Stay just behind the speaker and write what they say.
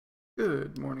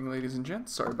Good morning, ladies and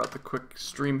gents. Sorry about the quick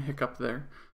stream hiccup there.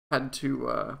 Had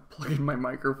to plug in my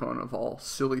microphone of all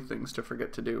silly things to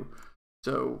forget to do.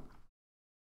 So,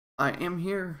 I am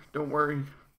here. Don't worry.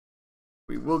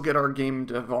 We will get our game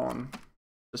dev on.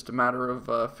 Just a matter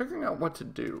of figuring out what to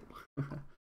do.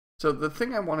 So the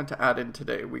thing I wanted to add in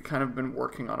today, we kind of been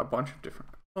working on a bunch of different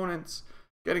components,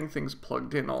 getting things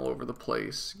plugged in all over the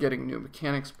place, getting new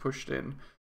mechanics pushed in.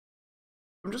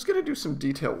 I'm just going to do some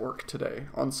detail work today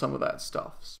on some of that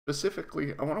stuff.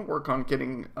 Specifically, I want to work on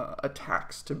getting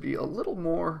attacks to be a little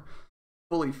more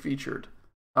fully featured.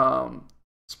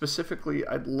 Specifically,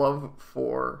 I'd love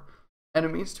for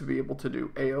enemies to be able to do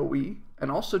AoE and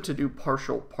also to do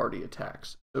partial party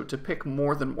attacks. So to pick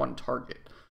more than one target.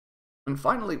 And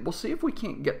finally, we'll see if we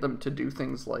can't get them to do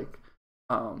things like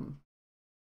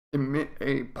emit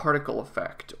a particle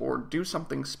effect or do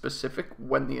something specific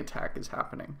when the attack is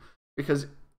happening. Because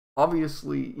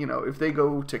obviously, you know, if they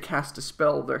go to cast a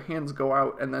spell, their hands go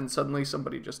out, and then suddenly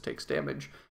somebody just takes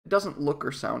damage, it doesn't look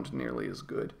or sound nearly as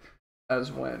good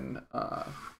as when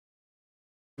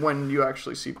you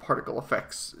actually see particle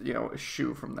effects, you know,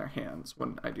 eschew from their hands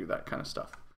when I do that kind of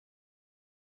stuff.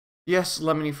 Yes,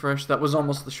 Lemony Fresh, that was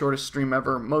almost the shortest stream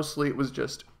ever. Mostly it was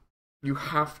just, you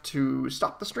have to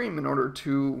stop the stream in order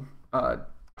to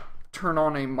turn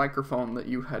on a microphone that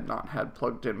you had not had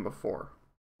plugged in before.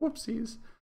 Whoopsies.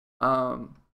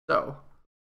 So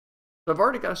I've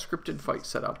already got a scripted fight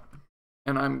set up,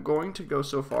 and I'm going to go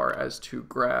so far as to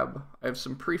grab, I have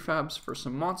some prefabs for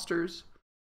some monsters,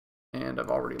 and I've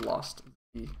already lost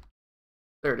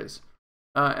there it is.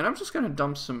 And I'm just going to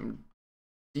dump some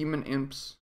demon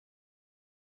imps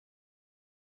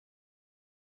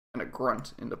and a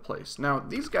grunt into place. Now,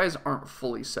 these guys aren't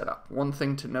fully set up. One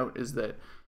thing to note is that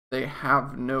they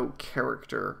have no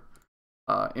character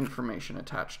information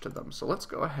attached to them. So let's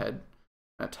go ahead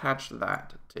and attach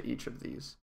that to each of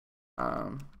these.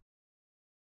 I'm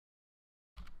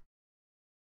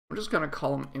just going to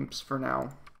call them imps for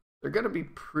now. They're going to be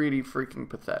pretty freaking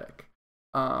pathetic.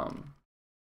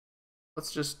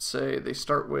 Let's just say they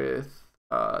start with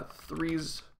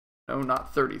threes, no,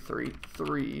 not 33,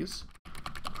 threes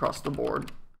across the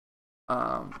board.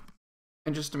 And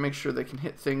just to make sure they can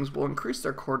hit things, we'll increase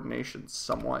their coordination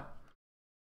somewhat.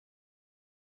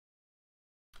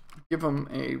 Give them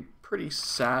a pretty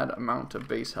sad amount of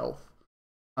base health.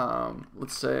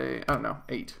 Let's say, I don't know,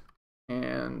 8.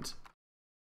 And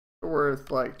they're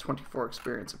worth like 24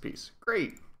 experience apiece.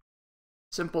 Great.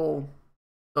 Simple,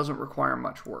 doesn't require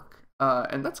much work.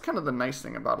 And that's kind of the nice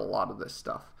thing about a lot of this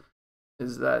stuff,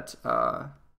 is that I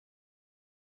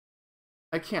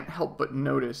can't help but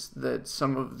notice that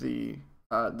some of the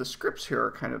scripts here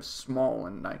are kind of small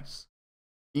and nice.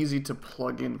 Easy to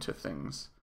plug into things.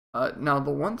 Now,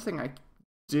 the one thing I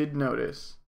did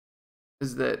notice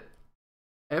is that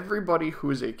everybody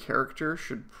who is a character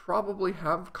should probably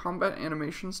have combat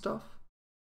animation stuff.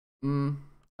 I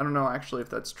don't know actually if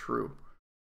that's true.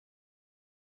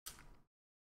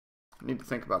 I need to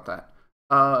think about that.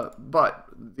 But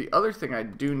the other thing I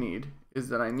do need is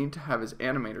that I need to have his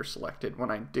animator selected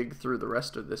when I dig through the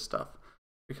rest of this stuff.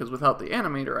 Because without the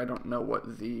animator, I don't know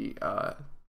what the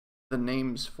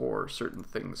names for certain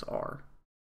things are.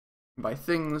 By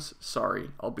things,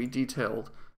 sorry, I'll be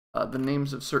detailed, the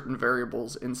names of certain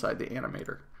variables inside the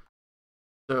animator.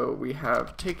 So we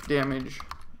have take damage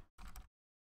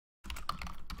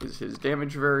is his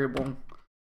damage variable,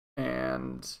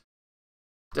 and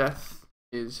death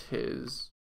is his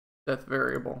death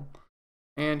variable.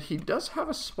 And he does have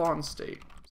a spawn state,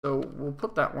 so we'll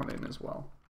put that one in as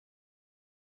well.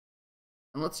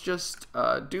 And let's just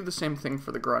do the same thing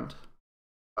for the grunt.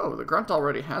 Oh, the grunt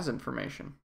already has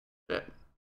information. Shit.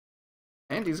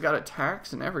 And he's got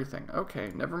attacks and everything.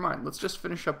 Okay, never mind. Let's just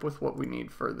finish up with what we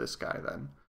need for this guy then.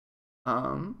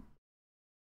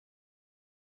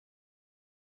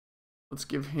 Let's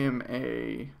give him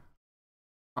a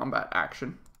combat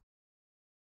action.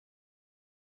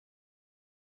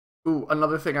 Ooh,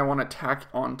 another thing I want to tack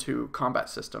onto combat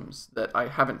systems that I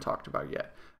haven't talked about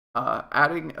yet.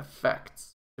 Adding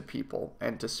effects to people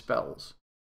and to spells.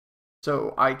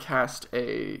 So I cast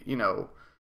a, you know,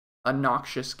 a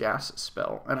noxious gas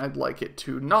spell, and I'd like it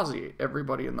to nauseate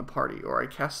everybody in the party, or I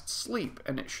cast sleep,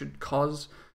 and it should cause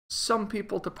some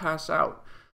people to pass out.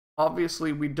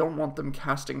 Obviously, we don't want them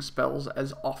casting spells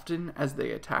as often as they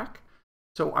attack,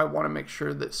 so I want to make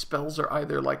sure that spells are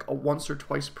either like a once or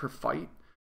twice per fight,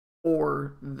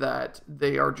 or that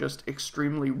they are just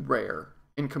extremely rare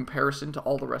in comparison to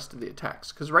all the rest of the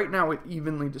attacks. Because right now it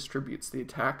evenly distributes the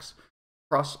attacks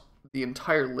across the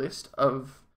entire list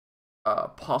of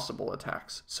possible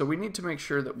attacks. So we need to make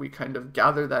sure that we kind of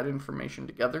gather that information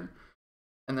together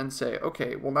and then say,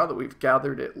 okay, well, now that we've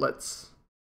gathered it, let's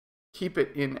keep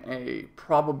it in a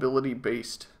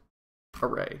probability-based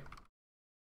array.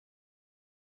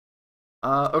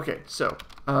 Okay, so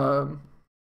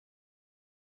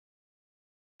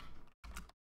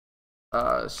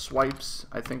swipes,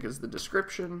 I think, is the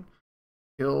description.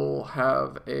 He'll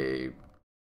have a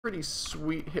pretty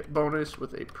sweet hit bonus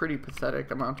with a pretty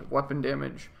pathetic amount of weapon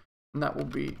damage, and that will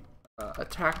be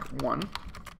attack 1.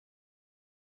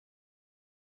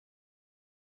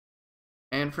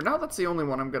 And for now, that's the only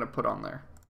one I'm going to put on there.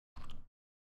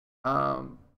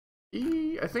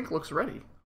 He, I think, looks ready.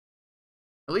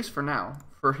 At least for now,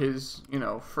 for his, you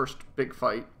know, first big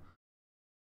fight.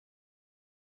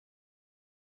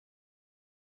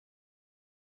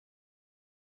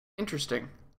 Interesting.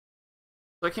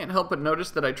 So I can't help but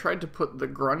notice that I tried to put the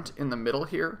grunt in the middle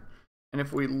here, and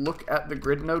if we look at the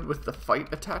grid node with the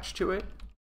fight attached to it,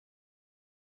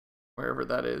 wherever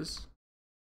that is,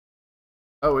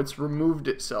 oh, it's removed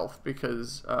itself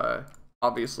because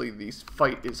obviously the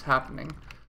fight is happening.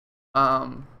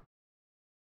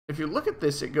 If you look at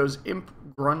this, it goes imp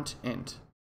grunt int.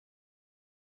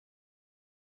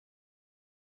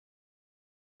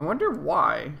 I wonder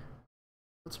why.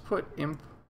 Let's put imp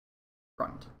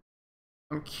grunt.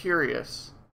 I'm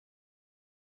curious.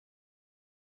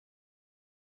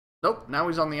 Nope, now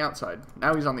he's on the outside.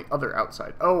 Now he's on the other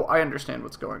outside. Oh, I understand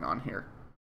what's going on here.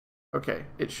 Okay,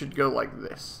 it should go like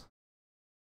this.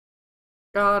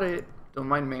 Got it. Don't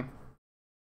mind me.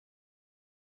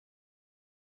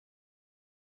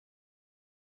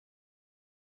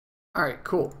 Alright,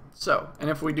 cool. So, and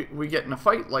if we get in a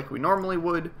fight like we normally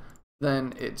would,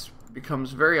 then it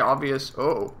becomes very obvious,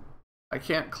 oh, I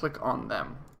can't click on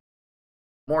them.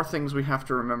 More things we have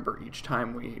to remember each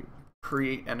time we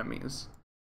create enemies.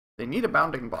 They need a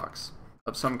bounding box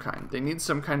of some kind. They need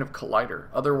some kind of collider.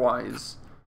 Otherwise,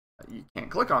 you can't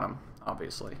click on them,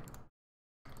 obviously.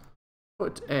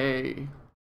 Put a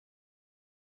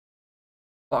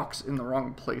box in the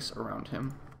wrong place around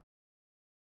him.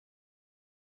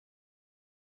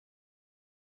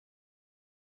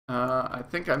 I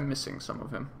think I'm missing some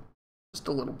of him. Just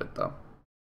a little bit, though.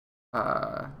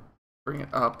 Bring it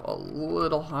up a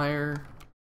little higher,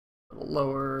 a little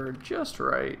lower, just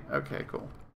right. Okay, cool.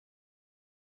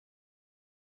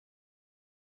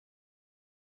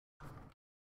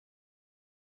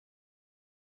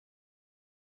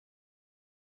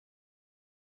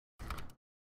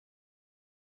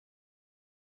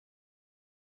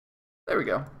 There we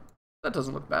go. That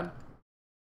doesn't look bad.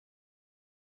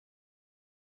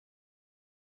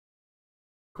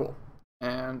 Cool.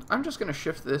 And I'm just going to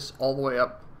shift this all the way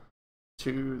up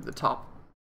to the top.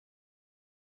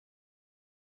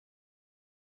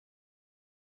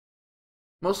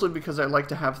 Mostly because I like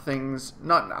to have things,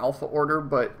 not in alpha order,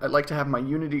 but I like to have my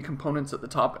Unity components at the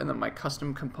top and then my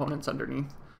custom components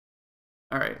underneath.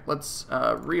 Alright, let's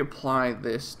reapply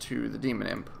this to the Demon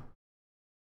Imp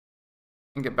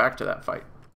and get back to that fight.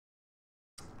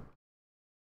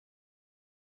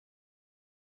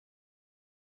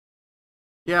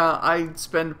 Yeah, I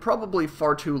spend probably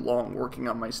far too long working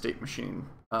on my state machine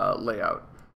layout.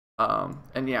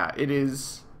 And yeah, it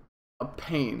is a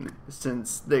pain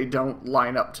since they don't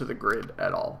line up to the grid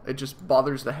at all. It just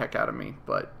bothers the heck out of me,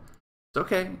 but it's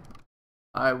okay.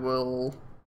 I will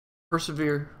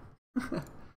persevere.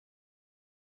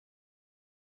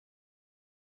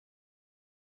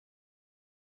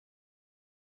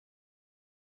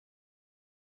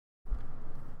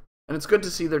 And it's good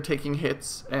to see they're taking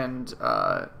hits and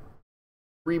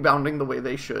rebounding the way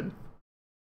they should.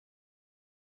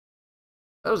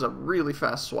 That was a really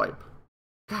fast swipe.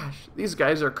 Gosh, these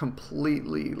guys are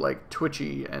completely, like,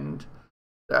 twitchy, and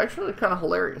they're actually kind of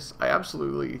hilarious. I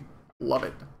absolutely love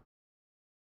it.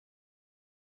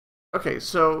 Okay,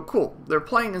 so, cool. They're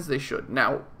playing as they should.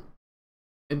 Now,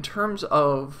 in terms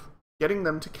of getting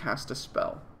them to cast a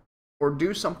spell, or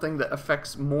do something that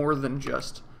affects more than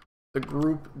just the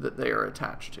group that they are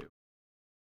attached to.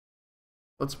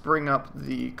 Let's bring up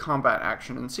the combat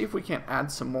action and see if we can't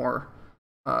add some more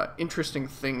interesting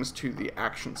things to the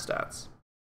action stats.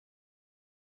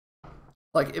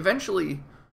 Like, eventually,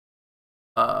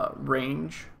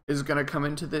 range is going to come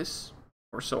into this,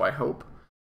 or so I hope.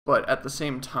 But at the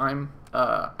same time,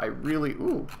 I really...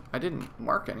 Ooh, I didn't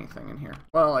mark anything in here.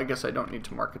 Well, I guess I don't need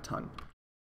to mark a ton.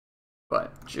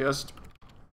 But just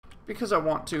because I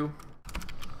want to.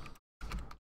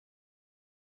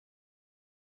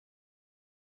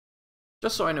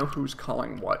 Just so I know who's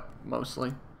calling what,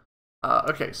 mostly.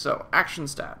 Okay, so action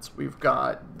stats. We've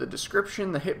got the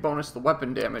description, the hit bonus, the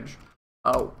weapon damage.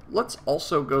 Let's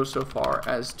also go so far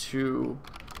as to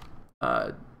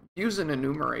use an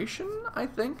enumeration, I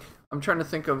think. I'm trying to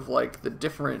think of like the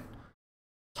different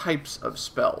types of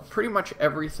spell. Pretty much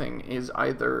everything is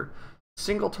either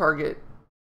single target,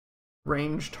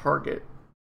 range target,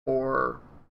 or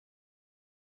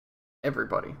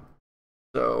everybody.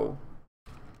 So,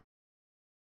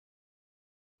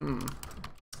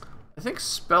 I think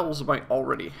spells might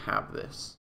already have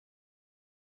this.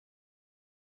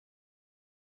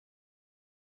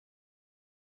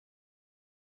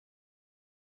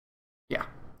 Yeah.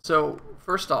 So,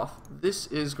 first off, this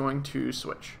is going to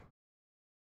switch.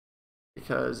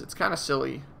 Because it's kind of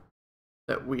silly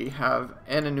that we have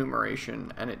an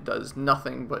enumeration and it does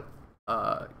nothing but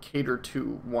cater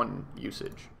to one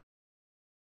usage.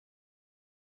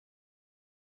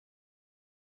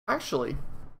 Actually,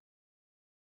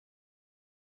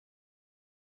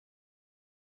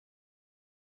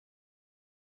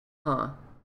 huh.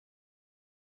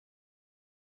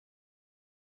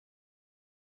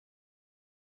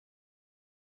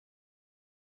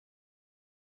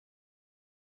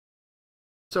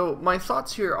 So my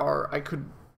thoughts here are I could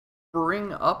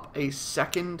bring up a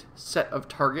second set of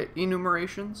target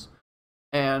enumerations,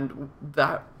 and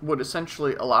that would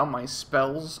essentially allow my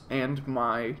spells and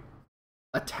my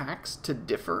attacks to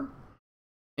differ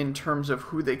in terms of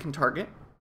who they can target.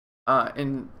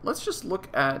 And let's just look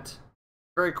at,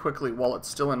 very quickly while it's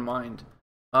still in mind,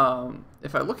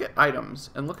 if I look at items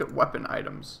and look at weapon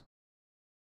items.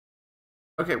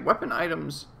 Okay,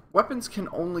 weapons can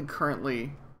only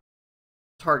currently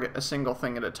target a single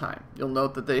thing at a time. You'll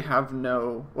note that they have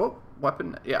no,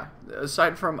 weapon, yeah,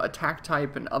 aside from attack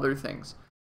type and other things,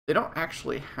 they don't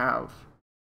actually have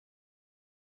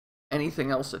anything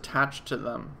else attached to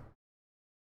them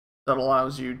that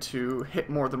allows you to hit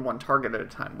more than one target at a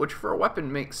time, which for a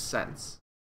weapon makes sense.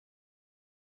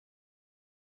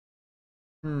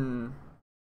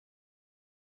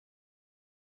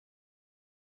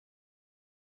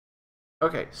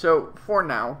 Okay, so for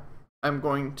now, I'm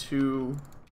going to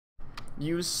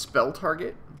use spell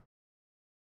target,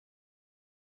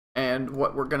 and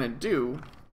what we're going to do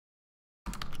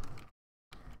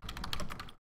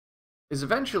is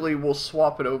eventually we'll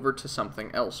swap it over to something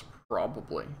else,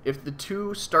 probably. If the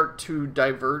two start to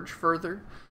diverge further,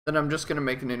 then I'm just going to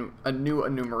make a new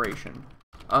enumeration.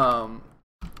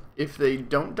 If they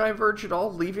don't diverge at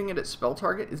all, leaving it at spell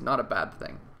target is not a bad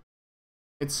thing.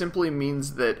 It simply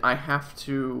means that I have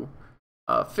to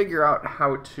figure out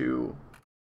how to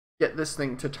get this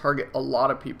thing to target a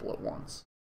lot of people at once.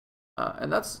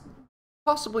 And that's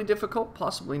possibly difficult,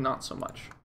 possibly not so much.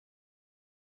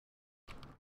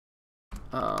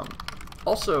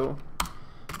 Also,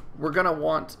 we're going to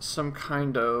want some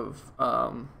kind of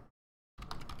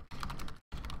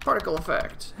particle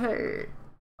effect. Hey,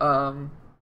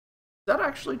 is that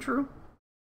actually true?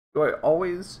 Do I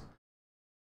always...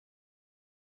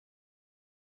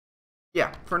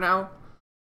 Yeah, for now,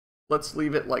 let's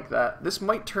leave it like that. This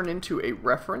might turn into a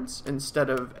reference instead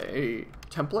of a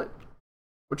template,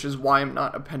 which is why I'm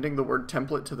not appending the word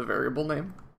template to the variable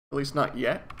name, at least not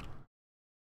yet.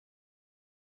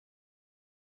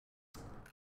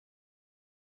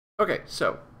 Okay,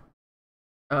 so,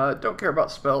 don't care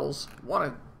about spells,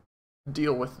 want to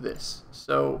deal with this.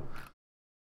 So,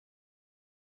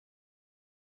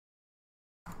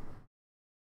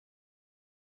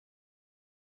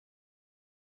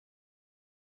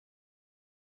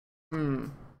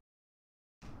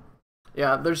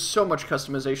 yeah, there's so much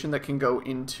customization that can go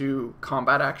into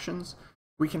combat actions.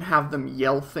 We can have them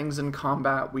yell things in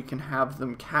combat, we can have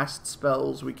them cast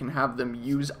spells, we can have them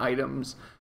use items.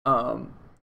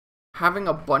 Having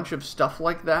a bunch of stuff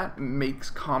like that makes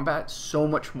combat so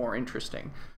much more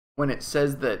interesting. When it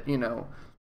says that, you know,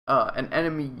 an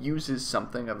enemy uses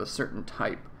something of a certain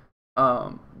type,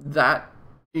 that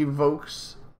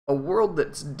evokes a world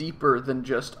that's deeper than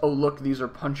just, oh look, these are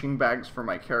punching bags for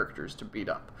my characters to beat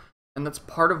up. And that's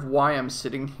part of why I'm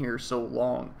sitting here so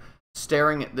long,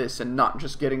 staring at this and not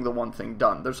just getting the one thing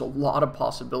done. There's a lot of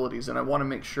possibilities, and I want to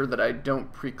make sure that I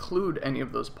don't preclude any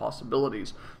of those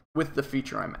possibilities with the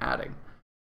feature I'm adding.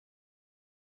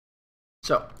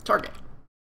 So, target.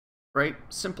 Right?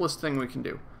 Simplest thing we can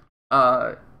do.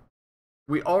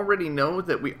 We already know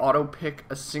that we auto-pick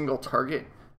a single target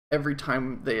every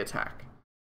time they attack.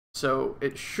 So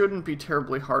it shouldn't be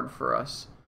terribly hard for us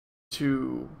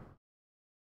to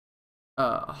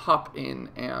hop in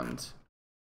and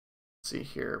see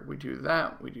here. We do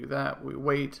that, we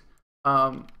wait.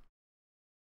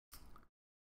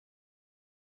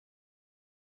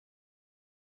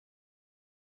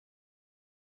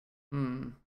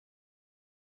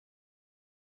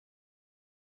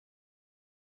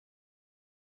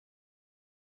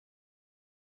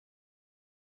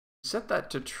 set that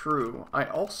to true, I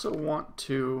also want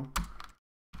to,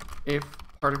 if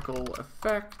particle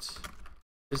effect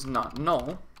is not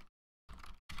null,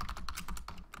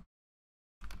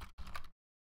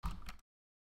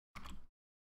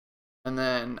 and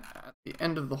then at the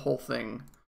end of the whole thing,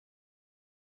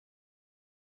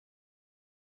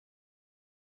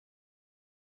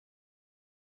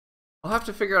 I'll have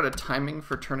to figure out a timing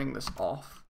for turning this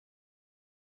off.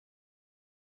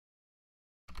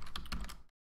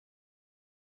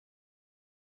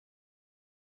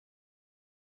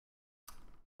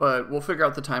 But we'll figure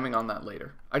out the timing on that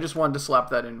later. I just wanted to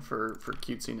slap that in for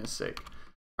cutesiness sake.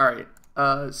 Alright,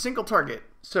 single target.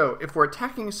 So if we're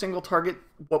attacking a single target,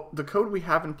 the code we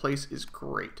have in place is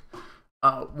great.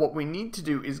 What we need to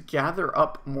do is gather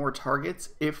up more targets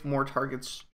if more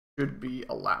targets should be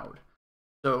allowed.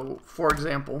 So, for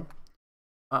example,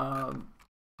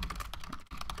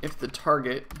 if the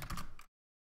target...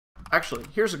 Actually,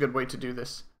 here's a good way to do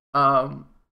this.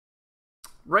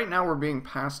 Right now we're being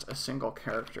passed a single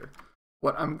character.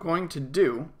 What I'm going to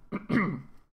do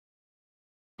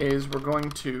is we're going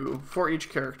to, for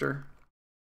each character,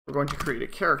 we're going to create a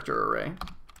character array,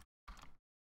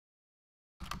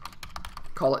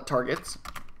 call it targets,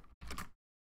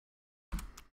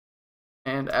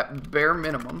 and at bare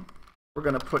minimum, we're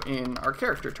going to put in our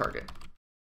character target.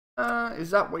 Is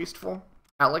that wasteful?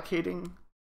 Allocating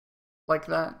like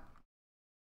that?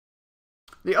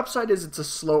 The upside is it's a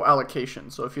slow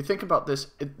allocation. So if you think about this,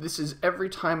 this is every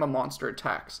time a monster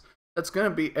attacks. That's going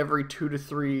to be every 2 to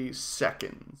 3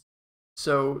 seconds.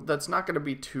 So that's not going to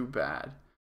be too bad.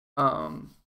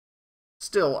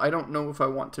 Still, I don't know if I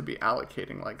want to be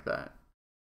allocating like that.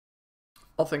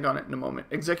 I'll think on it in a moment.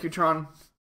 Executron,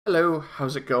 hello,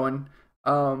 how's it going?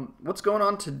 What's going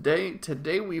on today?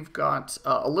 Today we've got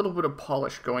a little bit of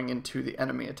polish going into the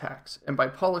enemy attacks. And by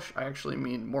polish, I actually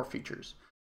mean more features.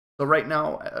 So right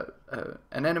now,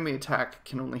 an enemy attack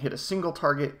can only hit a single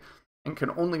target and can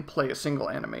only play a single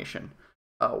animation.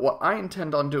 What I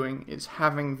intend on doing is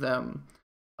having them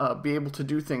be able to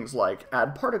do things like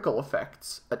add particle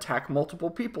effects, attack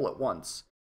multiple people at once,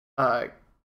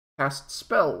 cast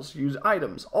spells, use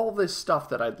items, all this stuff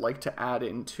that I'd like to add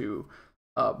into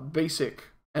basic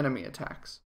enemy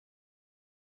attacks.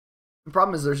 The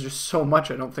problem is there's just so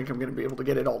much I don't think I'm going to be able to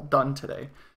get it all done today.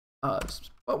 But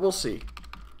we'll see.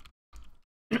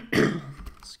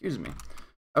 Excuse me.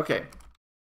 Okay,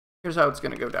 here's how it's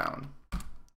going to go down.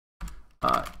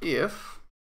 If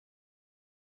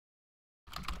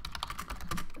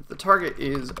the target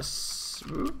is a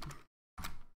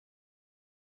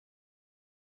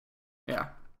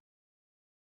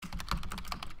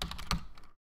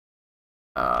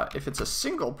if it's a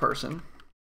single person,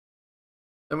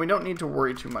 then we don't need to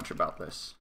worry too much about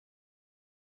this.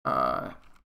 And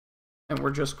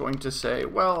we're just going to say,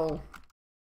 well,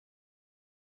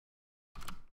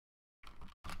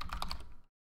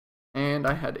 and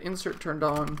I had insert turned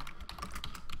on.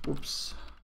 Oops.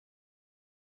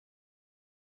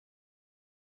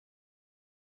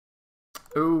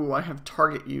 Oh, I have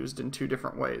target used in 2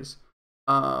 different ways.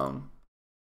 There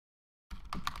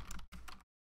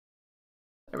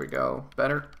we go.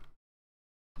 Better.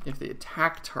 If the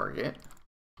attack target,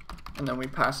 and then we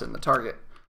pass in the target.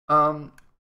 I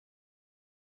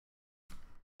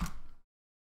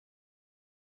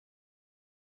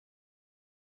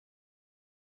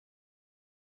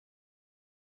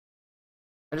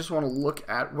just want to look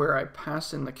at where I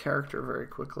pass in the character very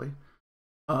quickly.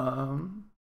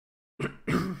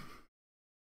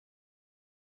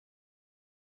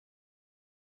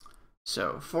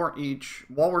 So for each,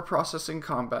 while we're processing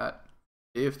combat,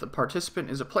 if the participant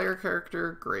is a player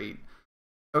character, great.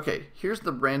 Okay, here's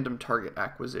the random target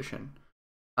acquisition.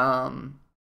 I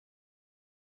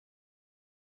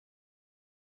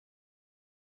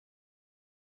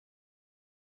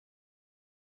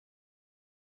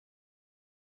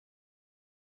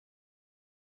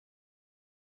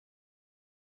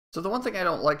So the one thing I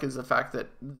don't like is the fact that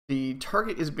the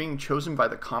target is being chosen by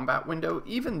the combat window,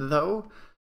 even though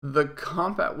the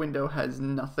combat window has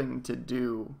nothing to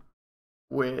do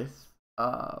with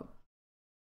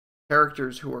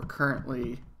characters who are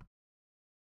currently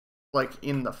like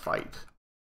in the fight.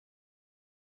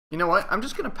 You know what? I'm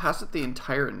just going to pass it the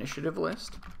entire initiative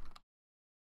list,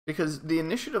 because the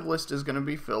initiative list is going to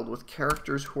be filled with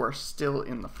characters who are still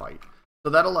in the fight.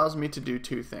 So that allows me to do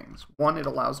 2 things. One, it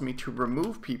allows me to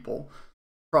remove people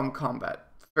from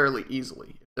combat fairly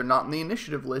easily. If they're not in the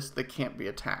initiative list, they can't be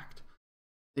attacked.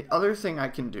 The other thing I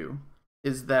can do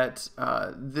is that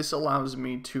this allows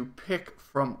me to pick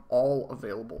from all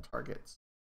available targets,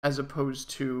 as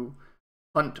opposed to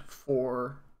hunt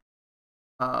for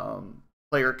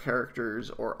player characters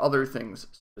or other things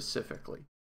specifically.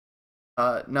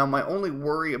 Now, my only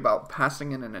worry about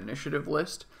passing in an initiative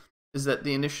list is that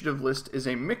the initiative list is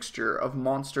a mixture of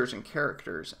monsters and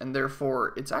characters, and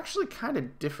therefore it's actually kind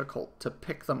of difficult to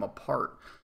pick them apart.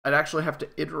 I'd actually have to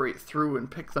iterate through and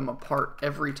pick them apart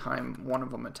every time one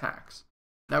of them attacks.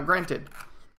 Now, granted,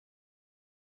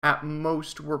 at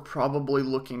most we're probably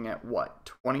looking at, what,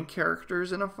 20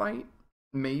 characters in a fight?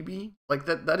 Maybe? Like,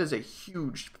 that is a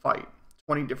huge fight.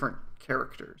 20 different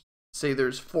characters. Say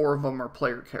there's 4 of them are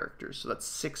player characters, so that's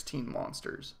 16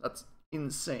 monsters. That's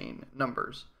insane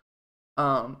numbers.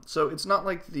 So it's not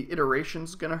like the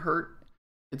iteration's gonna hurt.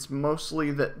 It's mostly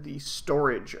that the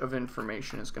storage of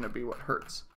information is gonna be what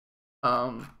hurts.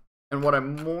 And what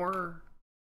I'm more...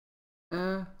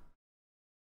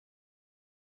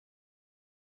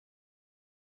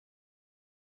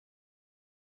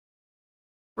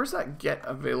 Where's that get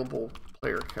available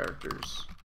player characters?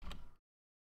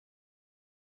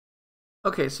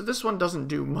 Okay, so this one doesn't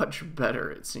do much better,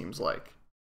 it seems like.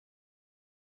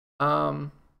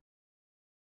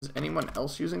 Is anyone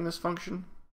else using this function?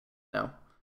 No.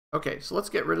 Okay, so let's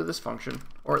get rid of this function,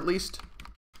 or at least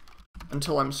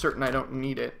until I'm certain I don't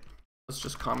need it. Let's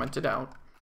just comment it out.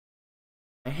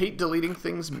 I hate deleting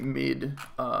things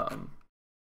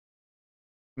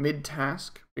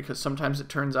mid-task, because sometimes it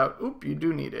turns out, oop, you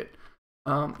do need it.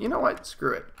 You know what?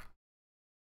 Screw it.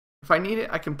 If I need it,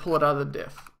 I can pull it out of the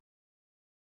diff.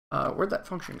 Where'd that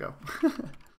function go?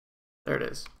 There it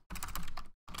is.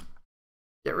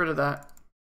 Get rid of that.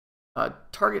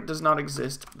 Target does not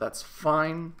exist. That's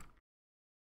fine.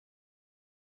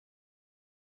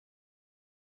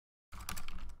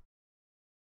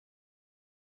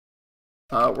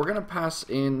 We're going to pass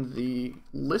in the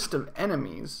list of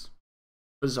enemies,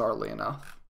 bizarrely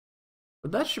enough.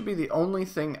 But that should be the only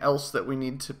thing else that we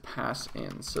need to pass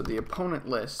in. So the opponent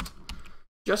list,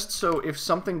 just so if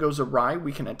something goes awry,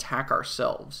 we can attack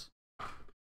ourselves.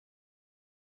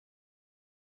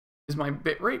 Is my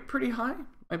bitrate pretty high?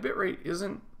 My bitrate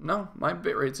isn't... No, my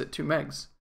bitrate's at 2 megs.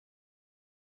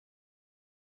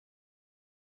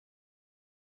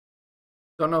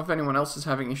 Don't know if anyone else is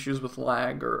having issues with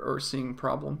lag or seeing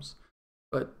problems.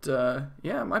 But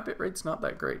yeah, my bitrate's not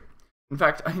that great. In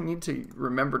fact, I need to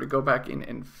remember to go back in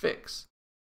and fix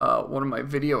one of my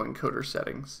video encoder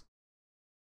settings.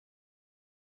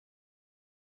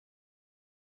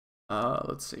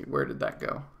 Let's see, where did that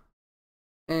go?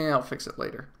 I'll fix it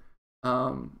later.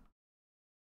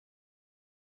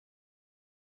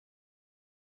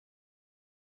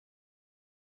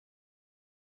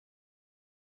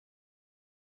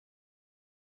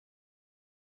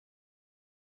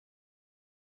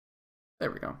 There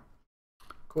we go.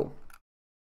 Cool.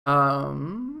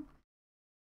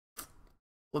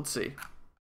 Let's see.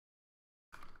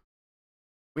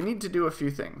 We need to do a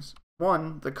few things.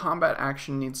 One, the combat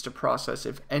action needs to process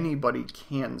if anybody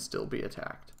can still be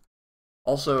attacked.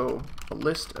 Also, a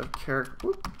list of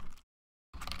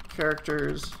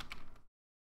characters.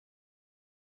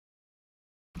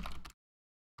 I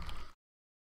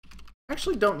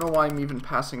actually don't know why I'm even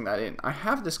passing that in. I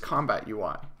have this combat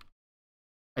UI.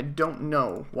 I don't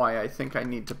know why I think I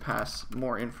need to pass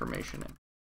more information in.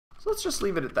 So let's just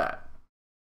leave it at that.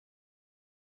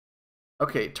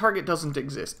 Okay, target doesn't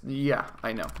exist. Yeah,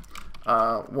 I know.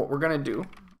 What we're going to do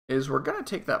is we're going to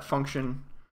take that function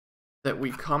that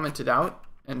we commented out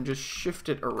and just shift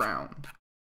it around.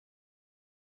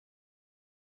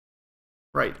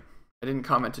 Right. I didn't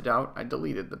comment it out. I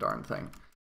deleted the darn thing.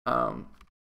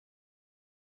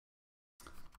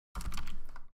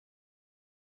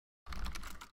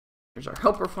 Here's our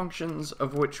helper functions,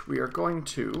 of which we are going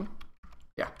to,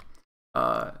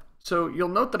 so you'll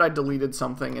note that I deleted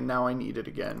something and now I need it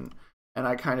again, and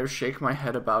I kind of shake my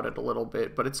head about it a little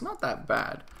bit, but it's not that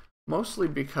bad, mostly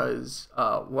because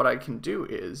what I can do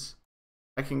is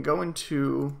I can go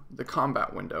into the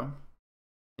combat window,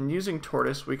 and using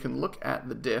Tortoise we can look at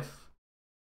the diff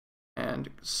and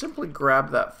simply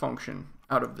grab that function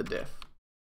out of the diff,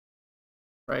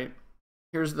 right?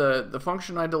 Here's the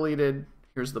function I deleted.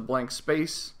 Here's the blank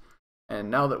space,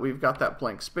 and now that we've got that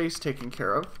blank space taken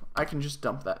care of, I can just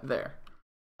dump that there.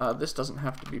 This doesn't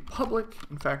have to be public.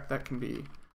 In fact, that can be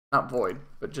not void,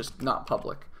 but just not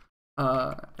public.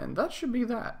 And that should be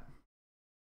that.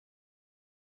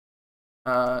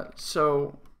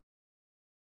 So,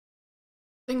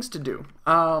 things to do.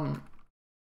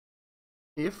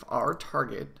 If our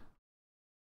target...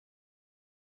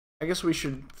 I guess we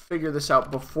should figure this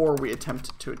out before we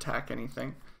attempt to attack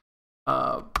anything.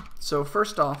 So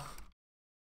first off,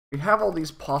 we have all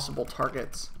these possible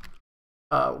targets.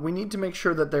 We need to make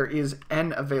sure that there is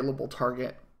an available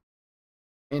target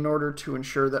in order to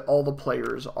ensure that all the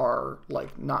players are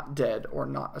like not dead or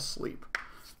not asleep.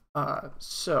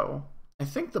 So I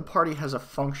think the party has a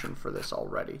function for this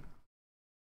already.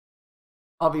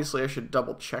 Obviously I should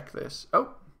double check this.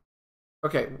 Oh,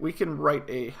 okay, we can write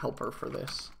a helper for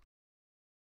this,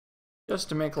 just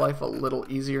to make life a little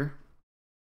easier.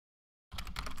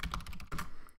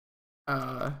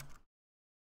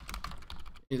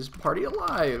 Is party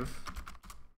alive?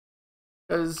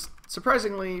 Because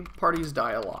surprisingly, parties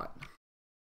die a lot.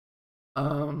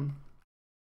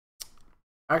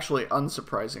 Actually,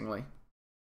 unsurprisingly.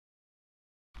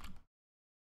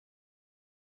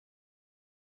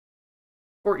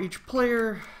 For each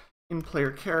player, in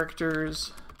player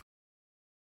characters,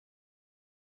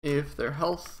 if their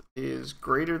health is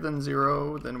greater than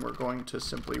 0, then we're going to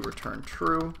simply return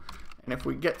true. And if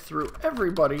we get through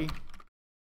everybody,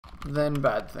 then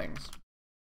bad things.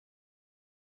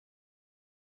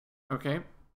 Okay.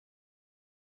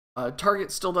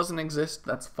 Target still doesn't exist.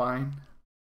 That's fine.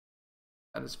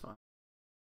 That is fine.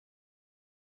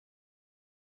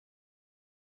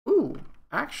 Ooh,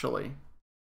 actually,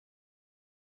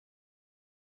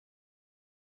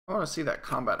 I want to see that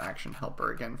combat action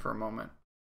helper again for a moment.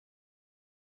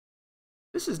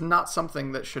 This is not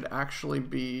something that should actually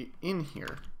be in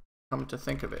here, come to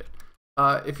think of it.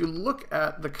 If you look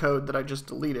at the code that I just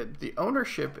deleted, the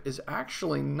ownership is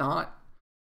actually not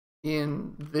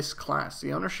in this class.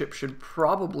 The ownership should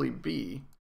probably be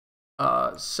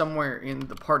somewhere in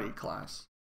the party class.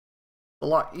 A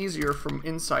lot easier from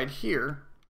inside here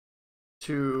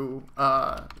to,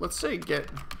 let's say, get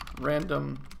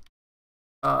random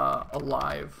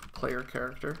alive player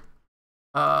character.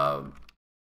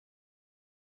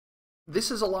 This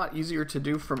is a lot easier to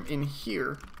do from in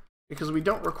here because we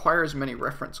don't require as many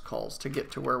reference calls to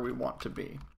get to where we want to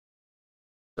be.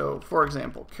 So, for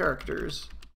example, characters,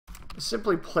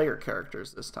 simply player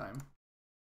characters this time.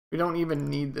 We don't even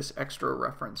need this extra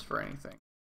reference for anything.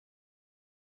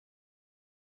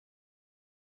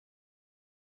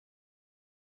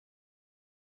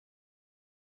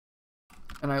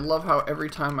 And I love how every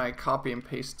time I copy and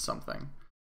paste something,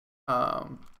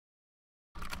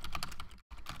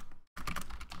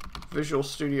 Visual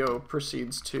Studio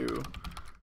proceeds to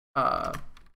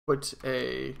put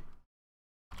a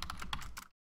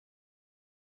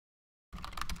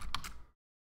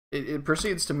it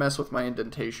proceeds to mess with my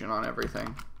indentation on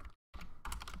everything.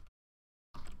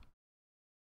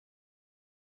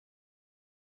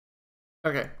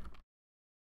 Okay.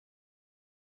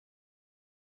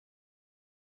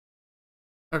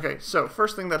 Okay, so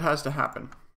first thing that has to happen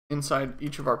inside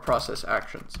each of our process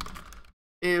actions.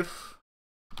 If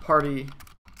party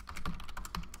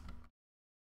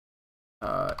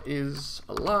is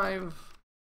alive,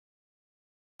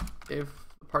 if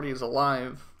the party is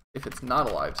alive, if it's not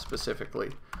alive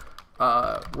specifically,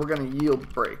 we're going to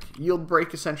yield break. Yield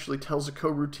break essentially tells a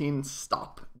coroutine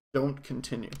stop, don't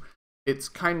continue. It's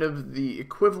kind of the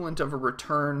equivalent of a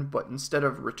return, but instead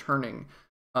of returning,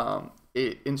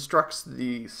 it instructs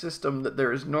the system that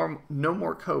there is no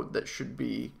more code that should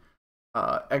be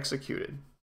executed.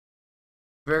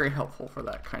 Very helpful for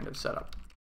that kind of setup.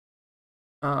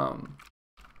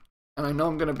 And I know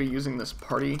I'm going to be using this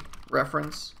party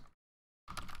reference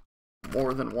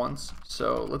more than once,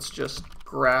 so let's just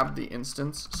grab the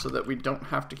instance so that we don't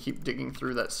have to keep digging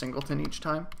through that singleton each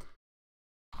time.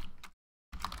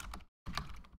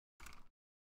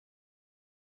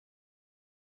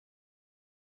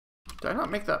 Did I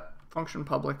not make that function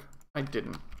public? I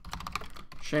didn't.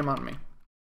 Shame on me.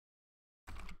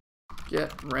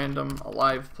 Get random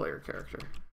alive player character.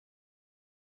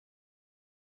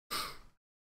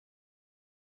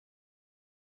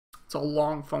 It's a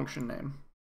long function name.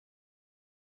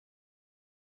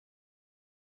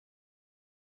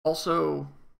 Also,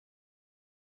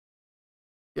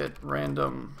 get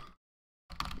random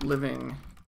living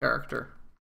character.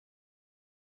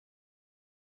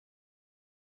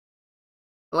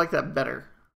 I like that better.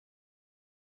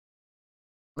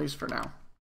 At least for now.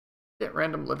 Get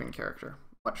random living character.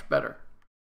 Much better.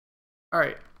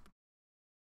 Alright.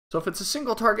 So if it's a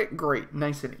single target, great.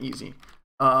 Nice and easy.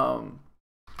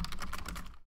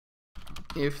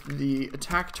 If the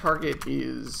attack target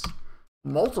is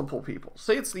multiple people,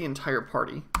 say it's the entire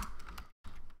party.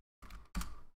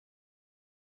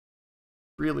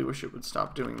 Really wish it would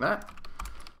stop doing that.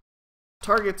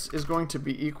 Targets is going to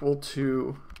be equal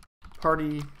to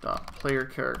party.player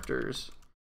characters.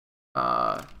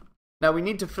 Now we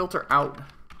need to filter out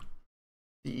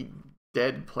the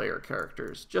dead player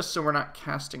characters, just so we're not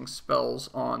casting spells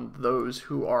on those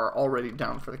who are already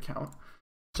down for the count.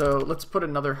 So let's put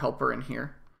another helper in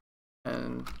here.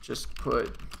 and just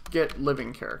put get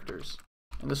living characters.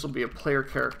 And this will be a player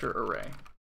character array.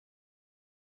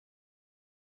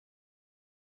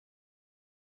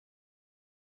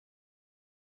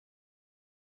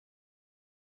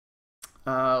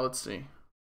 Let's see.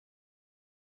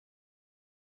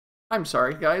 I'm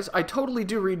sorry, guys. I totally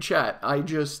do read chat.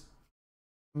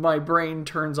 My brain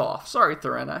turns off. Sorry,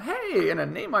 Thorena. Hey, and a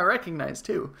name I recognize,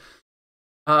 too.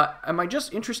 Am I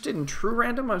just interested in true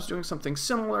random? I was doing something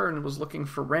similar and was looking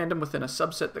for random within a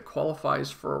subset that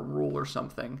qualifies for a rule or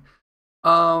something.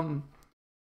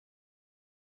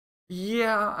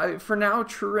 Yeah, for now,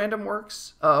 true random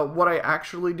works. What I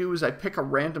actually do is I pick a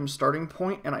random starting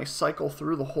point and I cycle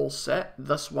through the whole set.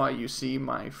 That's why you see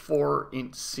my 4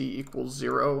 int c equals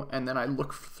 0, and then I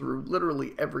look through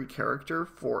literally every character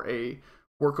for a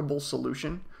workable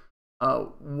solution.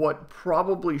 What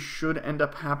probably should end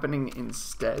up happening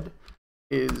instead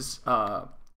is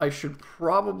I should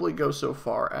probably go so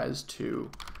far as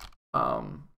to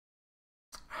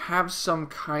have some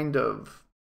kind of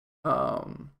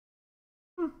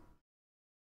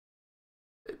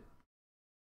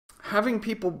having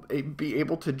people be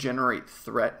able to generate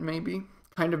threat, maybe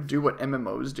kind of do what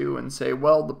MMOs do and say,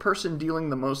 well, the person dealing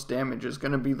the most damage is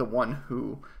going to be the one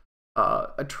who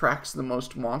attracts the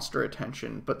most monster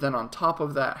attention, but then on top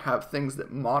of that have things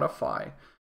that modify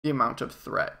the amount of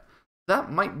threat.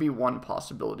 That might be one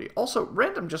possibility. Also,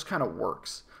 random just kind of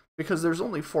works because there's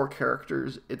only 4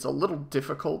 characters. It's a little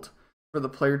difficult for the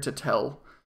player to tell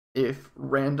if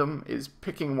random is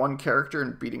picking one character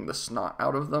and beating the snot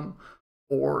out of them,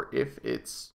 or if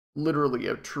it's literally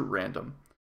a true random.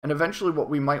 And eventually what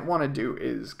we might want to do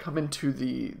is come into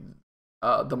the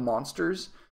monsters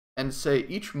and say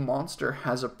each monster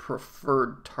has a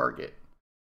preferred target.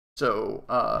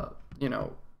 So, you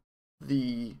know,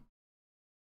 the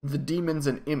demons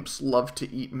and imps love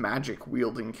to eat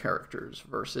magic-wielding characters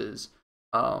versus,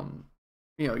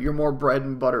 you know, your more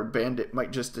bread-and-butter bandit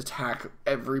might just attack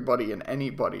everybody and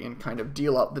anybody and kind of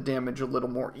deal out the damage a little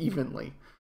more evenly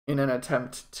in an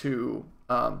attempt to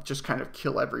just kind of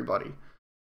kill everybody.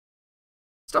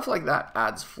 Stuff like that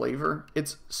adds flavor.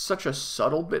 It's such a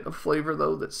subtle bit of flavor,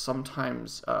 though, that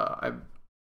sometimes I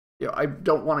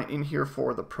don't want it in here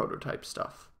for the prototype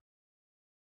stuff.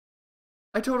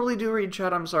 I totally do read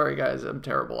chat. I'm sorry, guys. I'm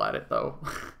terrible at it, though.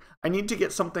 I need to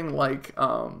get something like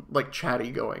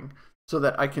Chatty going so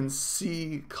that I can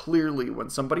see clearly when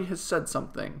somebody has said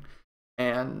something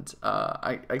and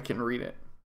I can read it.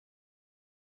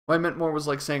 What I meant more was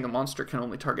like saying a monster can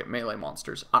only target melee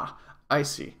monsters. Ah, I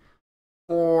see.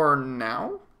 For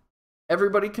now,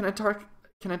 everybody can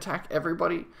attack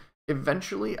everybody.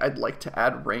 Eventually, I'd like to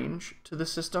add range to the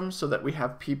system so that we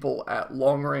have people at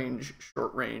long range,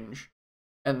 short range,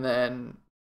 and then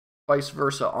vice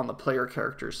versa on the player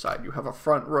character's side. You have a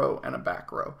front row and a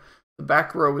back row. The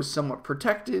back row is somewhat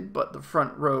protected, but the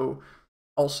front row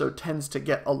also tends to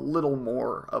get a little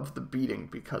more of the beating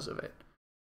because of it.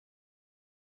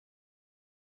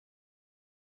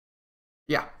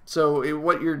 Yeah, so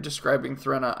what you're describing,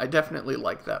 Threnna, I definitely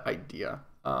like that idea.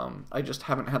 I just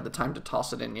haven't had the time to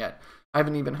toss it in yet. I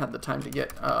haven't even had the time to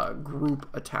get group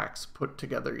attacks put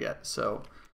together yet, so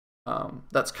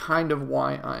that's kind of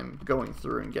why I'm going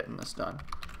through and getting this done.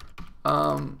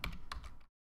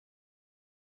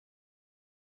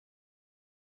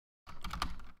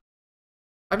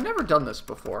 I've never done this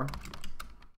before.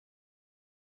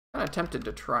 I'm kind of tempted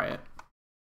to try it.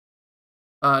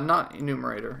 Not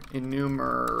enumerator,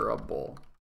 enumerable.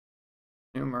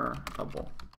 Enumerable.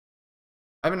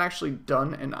 I haven't actually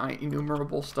done an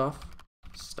enumerable stuff.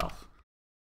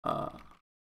 But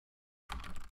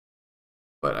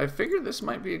I figured this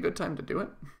might be a good time to do it.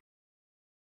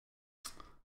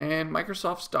 And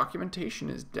Microsoft's documentation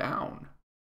is down.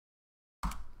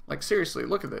 Like, seriously,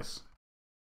 look at this.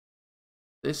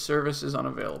 This service is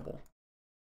unavailable.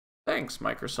 Thanks,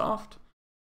 Microsoft.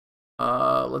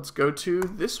 Let's go to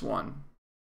this one.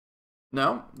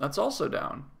 No, that's also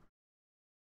down.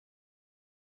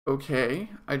 Okay,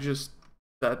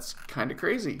 that's kind of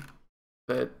crazy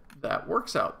that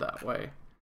works out that way.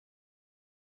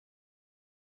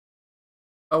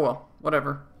 Oh well,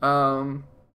 whatever.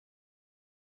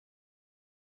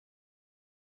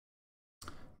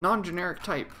 Non-generic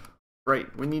type.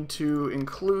 Right, we need to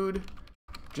include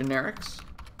generics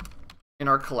in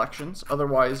our collections,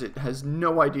 otherwise it has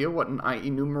no idea what an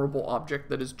enumerable object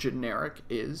that is generic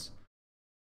is.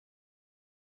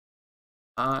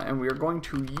 And we are going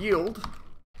to yield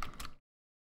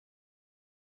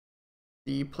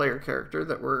the player character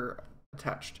that we're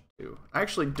attached to. I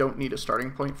actually don't need a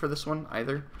starting point for this one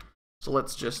either, so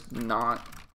let's just not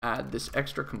add this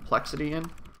extra complexity in.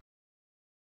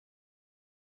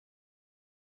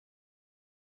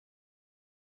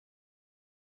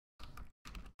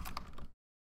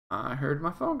 I heard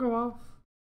my phone go off.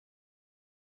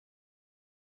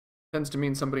 Tends to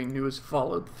mean somebody new is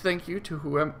followed. Thank you to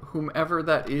whomever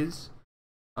that is.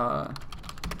 I'll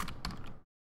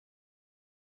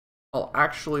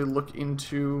actually look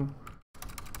into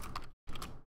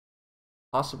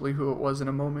possibly who it was in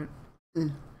a moment.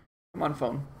 Come on,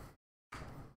 phone.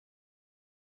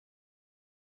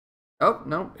 Oh,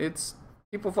 no, it's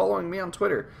people following me on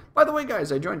Twitter. By the way,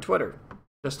 guys, I joined Twitter,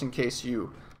 just in case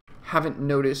you haven't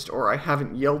noticed or I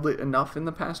haven't yelled it enough in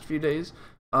the past few days.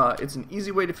 It's an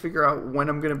easy way to figure out when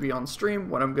I'm going to be on stream,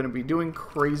 when I'm going to be doing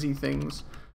crazy things.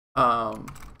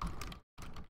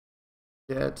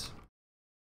 Did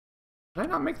I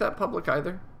not make that public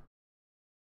either?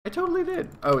 I totally did.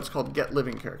 Oh, it's called Get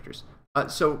Living Characters.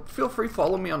 So feel free,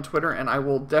 follow me on Twitter, and I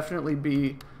will definitely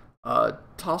be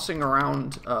tossing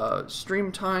around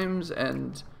stream times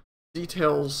and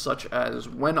details such as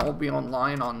when I'll be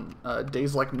online on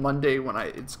days like Monday when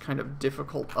it's kind of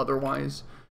difficult otherwise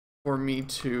for me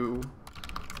to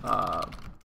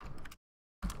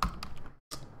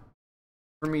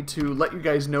let you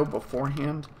guys know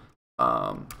beforehand.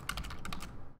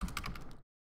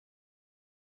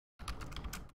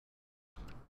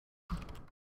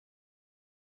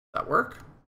 That work?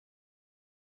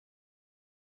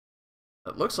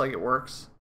 It looks like it works.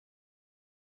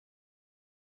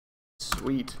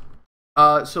 Sweet.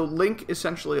 So Link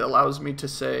essentially allows me to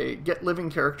say get living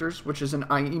characters, which is an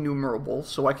IEnumerable,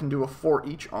 so I can do a for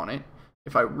each on it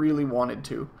if I really wanted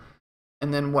to.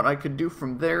 And then what I could do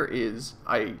from there is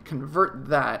I convert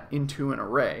that into an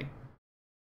array,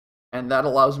 and that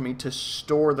allows me to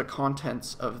store the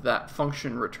contents of that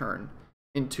function return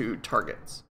into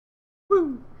targets.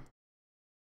 Woo!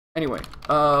 Anyway,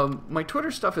 my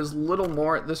Twitter stuff is little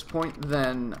more at this point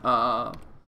than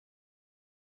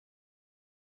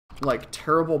like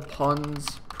terrible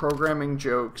puns, programming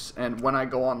jokes, and when I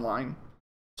go online.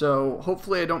 So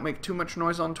hopefully I don't make too much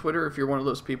noise on Twitter if you're one of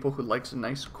those people who likes a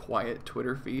nice quiet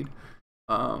Twitter feed.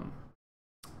 I'll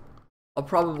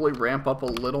probably ramp up a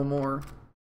little more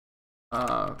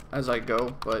as I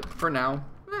go, but for now,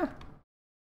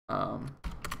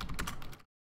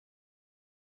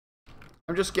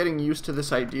 I'm just getting used to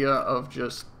this idea of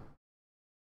just,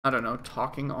 I don't know,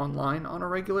 talking online on a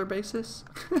regular basis.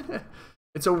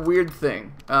 It's a weird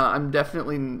thing. I'm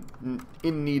definitely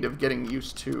in need of getting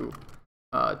used to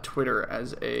Twitter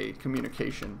as a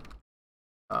communication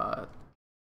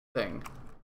thing.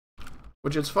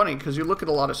 Which is funny, because you look at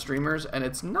a lot of streamers, and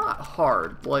it's not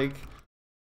hard. Like,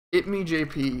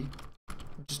 ItMeJP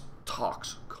just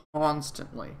talks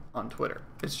constantly on Twitter.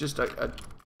 It's just a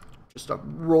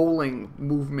rolling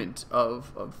movement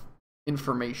of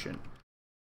information.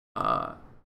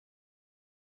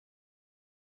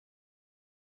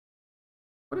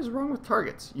 What is wrong with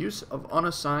targets? Use of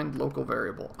unassigned local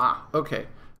variable. Ah, okay.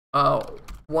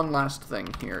 One last thing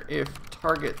here. If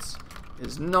targets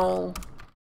is null,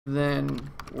 then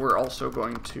we're also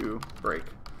going to break.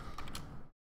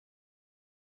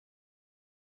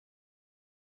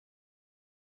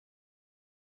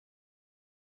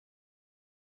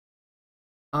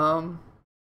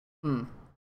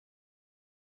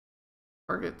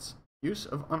 Targets. Use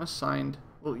of unassigned.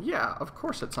 Well, yeah, of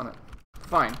course it's on it.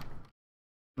 Fine.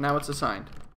 Now it's assigned.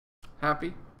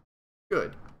 Happy?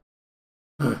 Good.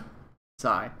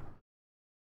 Sigh.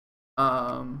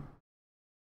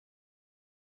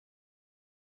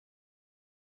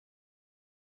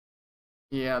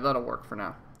 Yeah, that'll work for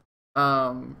now.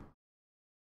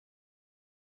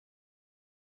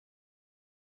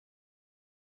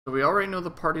 So we already know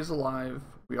the party's alive.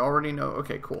 We already know.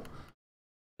 Okay, cool.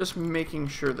 Just making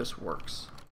sure this works.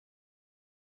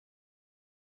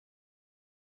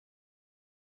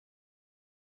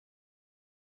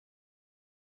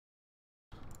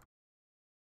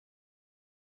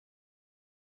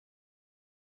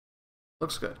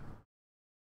 Looks good.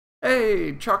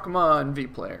 Hey, Chakma and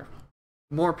VPlayer.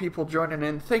 More people joining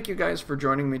in. Thank you guys for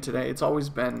joining me today. It's always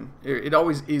been, it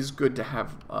always is good to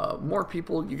have more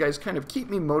people. You guys kind of keep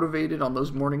me motivated on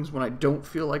those mornings when I don't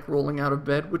feel like rolling out of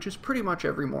bed, which is pretty much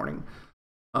every morning.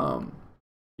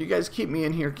 You guys keep me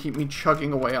in here, keep me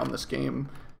chugging away on this game,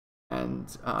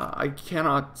 and I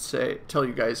cannot tell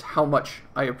you guys how much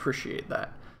I appreciate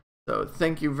that. So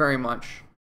thank you very much,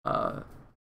 all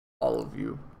of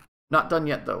you. Not done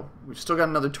yet, though. We've still got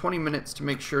another 20 minutes to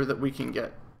make sure that we can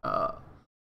get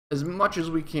as much as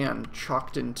we can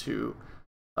chalked into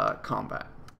combat.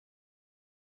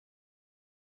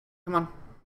 Come on.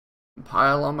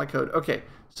 Compile on my code. Okay,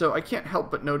 so I can't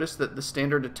help but notice that the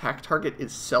standard attack target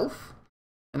is self,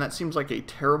 and that seems like a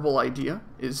terrible idea,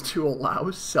 is to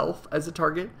allow self as a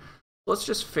target. Let's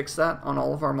just fix that on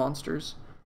all of our monsters.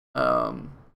 Let's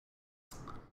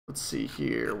see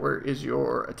here. Where is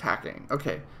your attacking?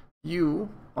 Okay, you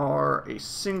are a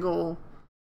single,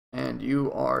 and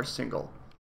you are single.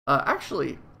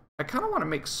 Actually, I kind of want to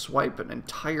make Swipe an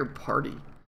entire party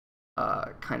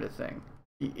kind of thing.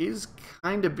 He is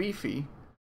kind of beefy.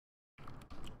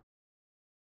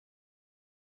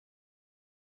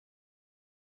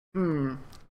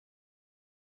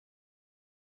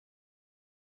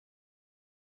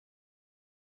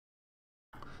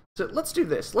 So let's do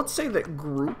this. Let's say that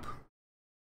group,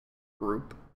 for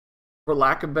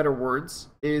lack of better words,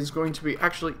 is going to be,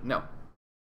 actually, no.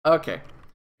 Okay.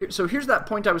 So here's that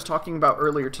point I was talking about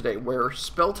earlier today, where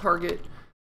spell target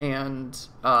and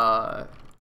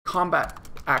combat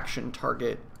action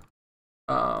target,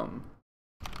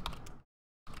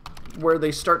 where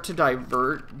they start to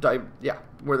diverge,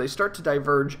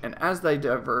 and as they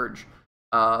diverge,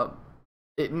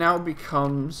 it now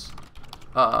becomes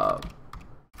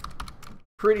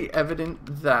pretty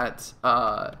evident that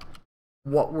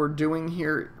what we're doing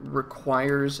here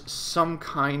requires some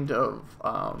kind of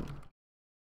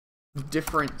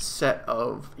different set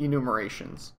of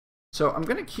enumerations. So I'm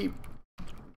going to keep,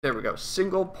 there we go,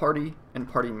 single, party,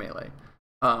 and party melee.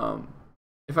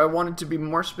 If I wanted to be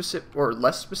more specific or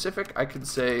less specific, I could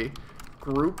say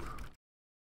group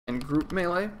and group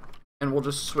melee, and we'll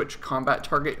just switch combat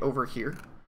target over here.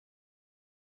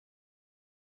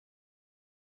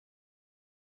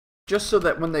 Just so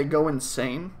that when they go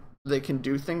insane, they can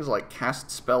do things like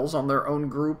cast spells on their own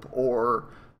group, or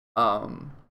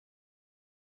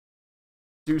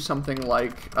do something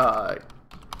like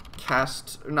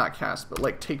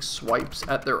take swipes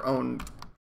at their own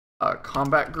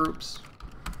combat groups.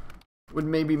 Would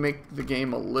maybe make the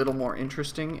game a little more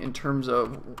interesting in terms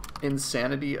of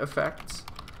insanity effects.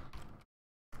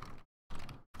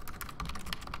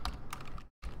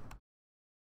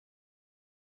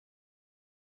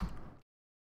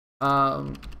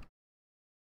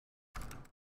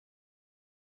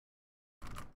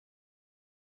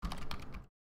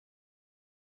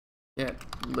 Get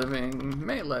living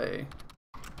melee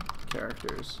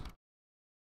characters,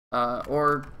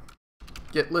 or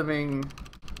get living,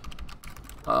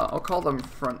 I'll call them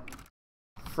front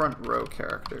row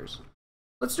characters.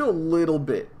 Let's do a little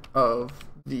bit of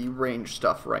the range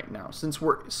stuff right now. Since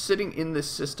we're sitting in this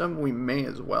system, we may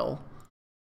as well.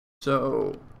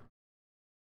 So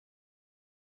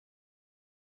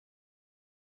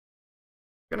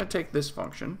I'm gonna take this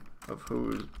function of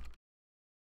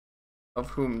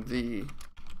whom the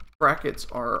brackets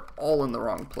are all in the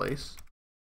wrong place.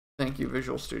 Thank you,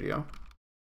 Visual Studio.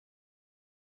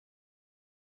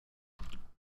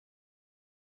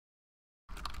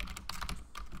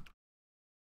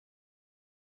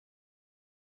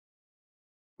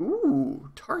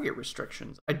 Ooh, target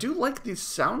restrictions. I do like the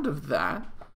sound of that.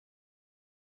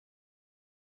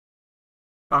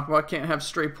 Aqua can't have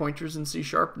stray pointers in C#.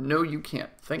 No, you can't.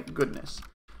 Thank goodness.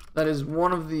 That is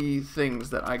one of the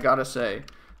things that I gotta say.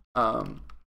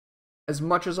 As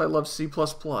much as I love C++,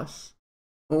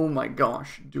 oh my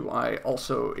gosh, do I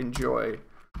also enjoy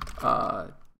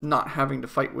not having to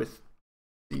fight with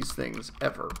these things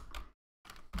ever.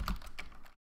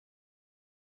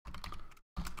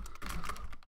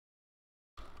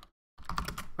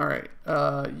 Alright,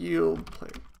 yield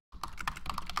play.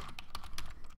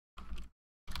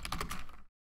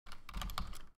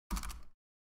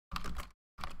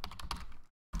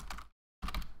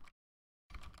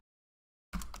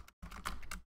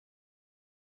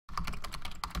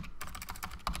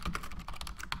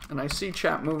 And I see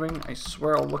chat moving. I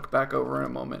swear I'll look back over in a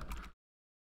moment.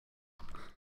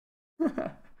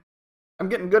 I'm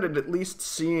getting good at least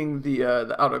seeing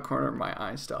the outer corner of my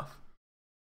eye stuff.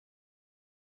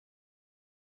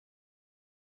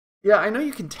 Yeah, I know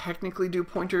you can technically do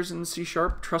pointers in C#.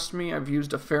 Trust me, I've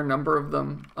used a fair number of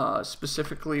them,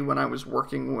 specifically when I was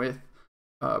working with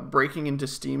breaking into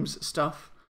Steam's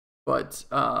stuff. But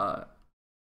the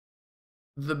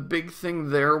big thing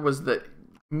there was that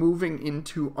moving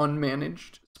into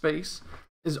unmanaged space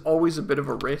is always a bit of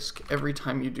a risk every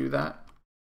time you do that.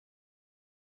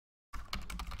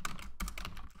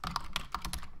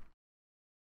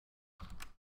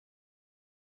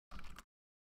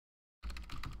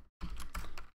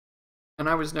 And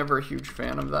I was never a huge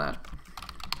fan of that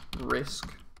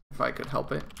risk, if I could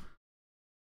help it.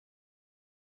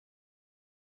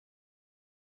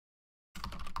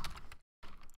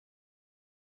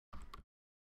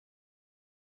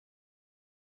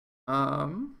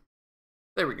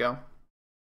 There we go.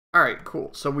 Alright,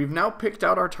 cool. So we've now picked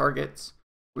out our targets.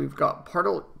 We've got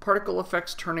particle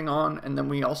effects turning on, and then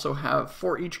we also have,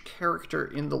 for each character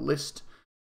in the list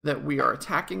that we are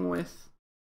attacking with,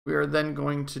 We are then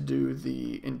going to do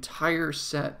the entire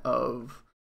set of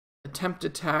attempt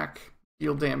attack,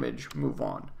 deal damage, move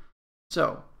on.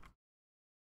 So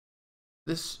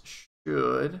this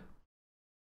should,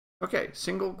 okay,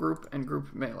 single, group, and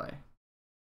group melee.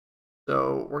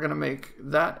 So we're going to make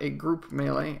that a group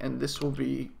melee, and this will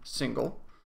be single.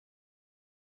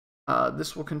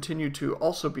 This will continue to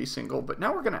also be single, but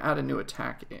now we're going to add a new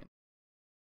attack in.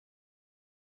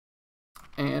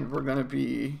 And we're going to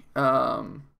be,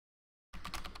 oh,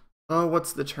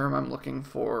 what's the term I'm looking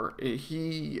for?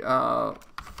 He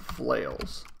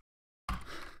flails.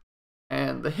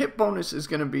 And the hit bonus is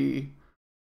going to be,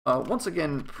 once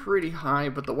again, pretty high,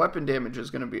 but the weapon damage is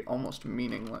going to be almost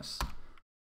meaningless.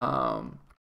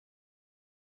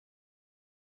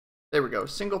 There we go,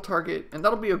 single target, and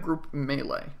that'll be a group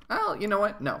melee. Well, you know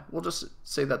what? No, we'll just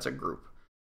say that's a group.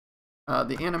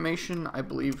 The animation, I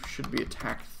believe, should be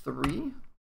attack 3.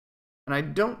 And I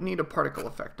don't need a particle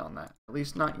effect on that, at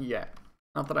least not yet.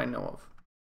 Not that I know of.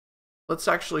 Let's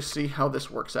actually see how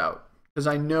this works out, because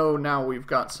I know now we've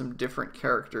got some different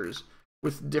characters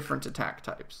with different attack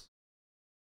types.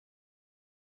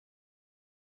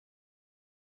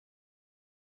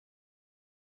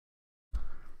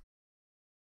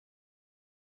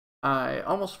 I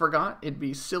almost forgot, it'd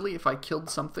be silly if I killed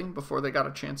something before they got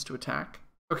a chance to attack.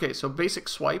 Okay, so basic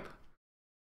swipe.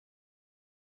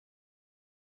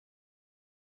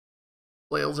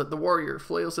 Flails at the warrior,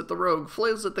 flails at the rogue,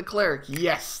 flails at the cleric.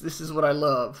 Yes, this is what I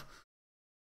love.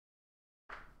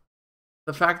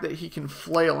 The fact that he can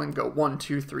flail and go 1,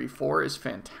 2, 3, 4 is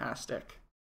fantastic.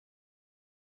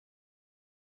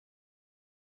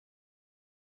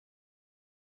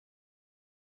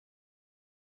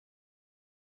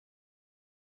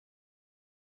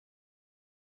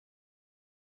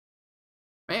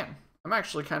 Man, I'm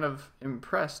actually kind of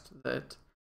impressed that...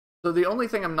 So the only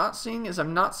thing I'm not seeing is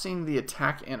I'm not seeing the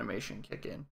attack animation kick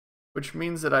in, which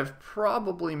means that I've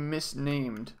probably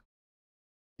misnamed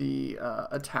the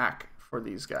attack for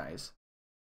these guys.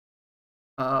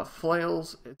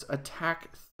 Flails, it's attack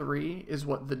 3 is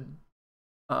what the...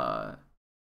 I'll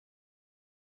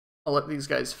let these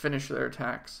guys finish their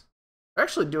attacks. They're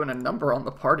actually doing a number on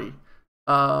the party.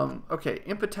 Okay,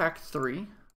 imp attack 3.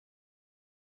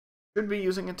 Should be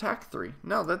using attack 3.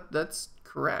 No, that's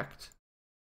correct.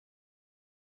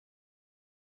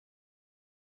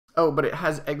 Oh, but it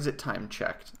has exit time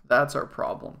checked. That's our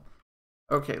problem.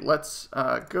 Okay, let's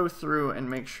go through and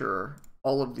make sure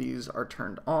all of these are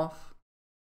turned off.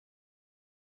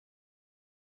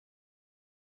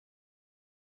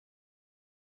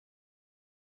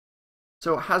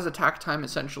 So it has attack time,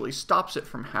 essentially stops it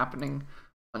from happening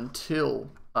until,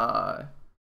 there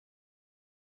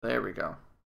we go.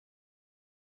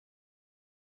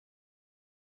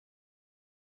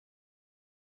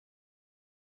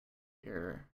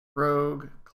 Here, rogue,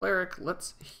 cleric,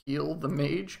 let's heal the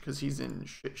mage because he's in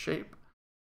shit shape.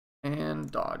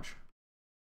 And dodge.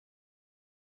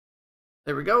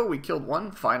 There we go, we killed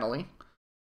one, finally.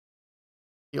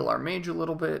 Heal our mage a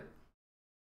little bit.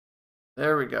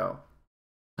 There we go.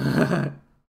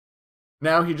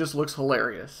 Now he just looks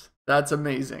hilarious. That's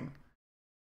amazing.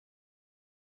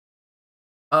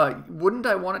 Wouldn't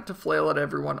I want it to flail at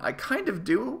everyone? I kind of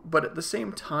do, but at the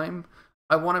same time,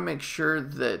 I want to make sure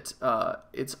that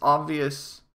it's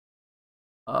obvious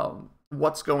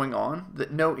what's going on,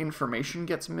 that no information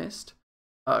gets missed.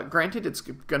 Granted, it's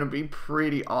going to be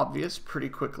pretty obvious pretty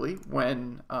quickly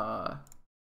when,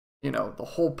 you know, the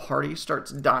whole party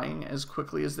starts dying as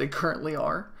quickly as they currently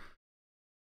are.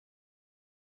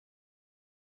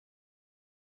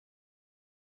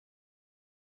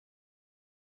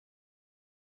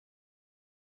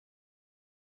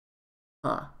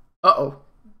 Huh. Uh-oh.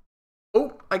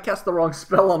 Oh, I cast the wrong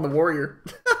spell on the warrior.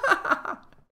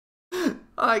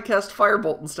 I cast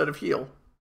Firebolt instead of heal.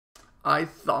 I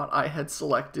thought I had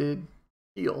selected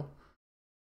heal.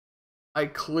 I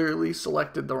clearly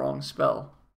selected the wrong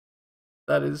spell.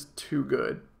 That is too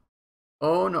good.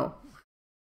 Oh no.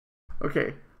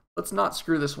 Okay, let's not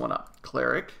screw this one up.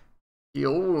 Cleric,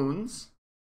 heal wounds,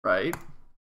 right?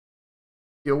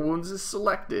 Heal wounds is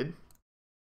selected.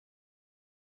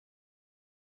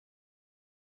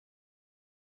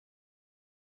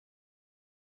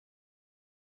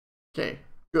 Okay,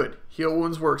 good. Heal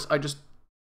wounds works. I just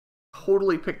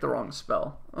totally picked the wrong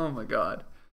spell. Oh my god.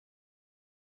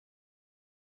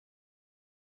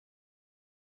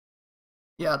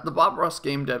 Yeah, the Bob Ross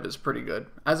game dev is pretty good.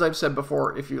 As I've said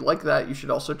before, if you like that, you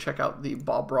should also check out the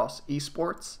Bob Ross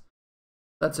Esports.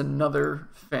 That's another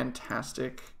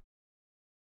fantastic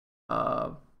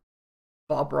Bob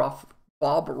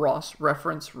Ross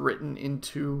reference written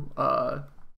into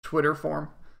Twitter form.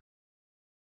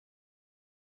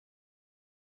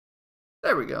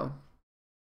 There we go.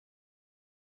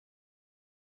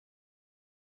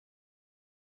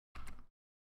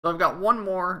 So I've got one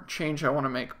more change I want to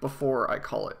make before I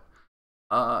call it.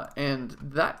 And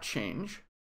that change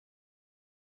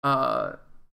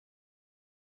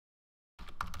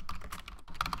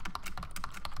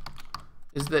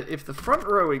is that if the front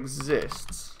row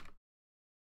exists,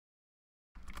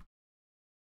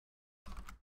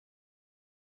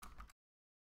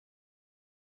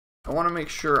 I want to make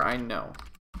sure I know.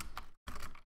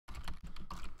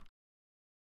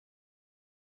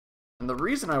 And the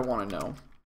reason I want to know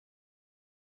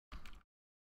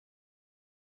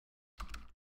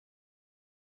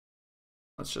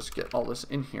let's just get all this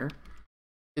in here,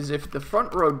 is if the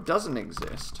front row doesn't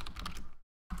exist,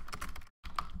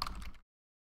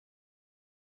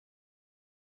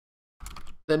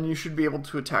 then you should be able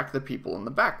to attack the people in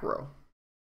the back row.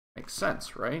 Makes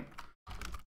sense, right?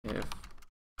 If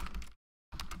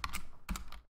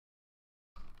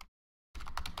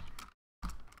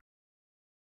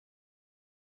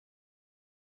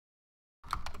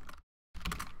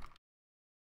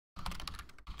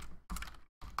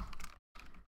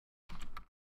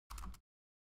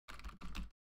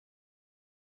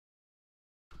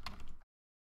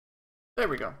there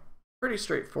we go. Pretty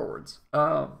straightforward.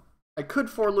 I could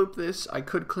for loop this. I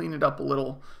could clean it up a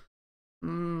little.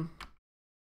 And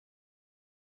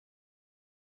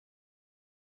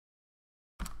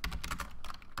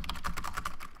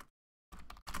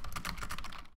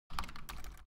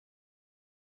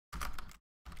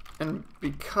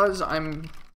because I'm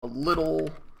a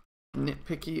little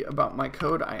nitpicky about my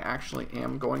code, I actually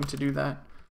am going to do that.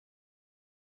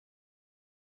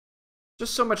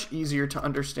 Just so much easier to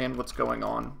understand what's going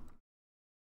on.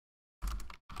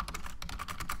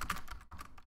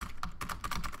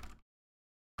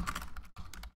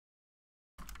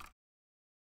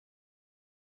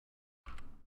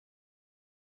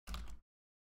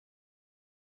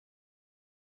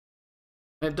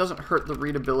 And it doesn't hurt the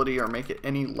readability or make it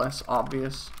any less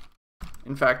obvious.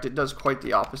 In fact, it does quite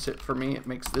the opposite for me. It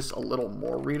makes this a little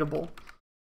more readable.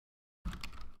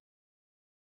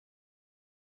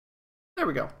 There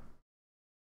we go.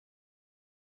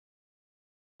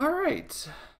 All right.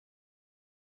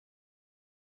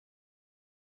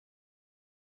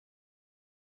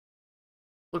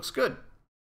 Looks good.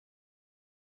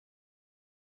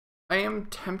 I am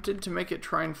tempted to make it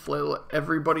try and flail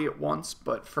everybody at once,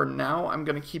 but for now I'm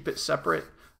going to keep it separate.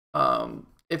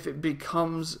 If it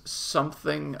becomes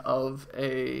something of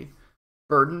a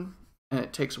burden and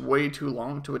it takes way too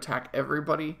long to attack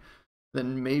everybody,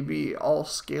 then maybe I'll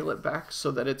scale it back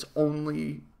so that it's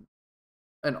only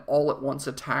an all-at-once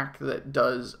attack that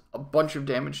does a bunch of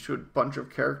damage to a bunch of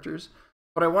characters.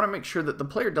 But I want to make sure that the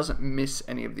player doesn't miss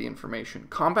any of the information.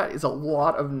 Combat is a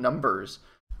lot of numbers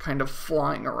kind of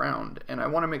flying around, and I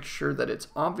want to make sure that it's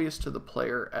obvious to the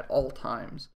player at all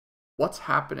times what's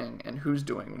happening and who's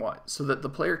doing what, so that the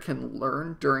player can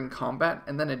learn during combat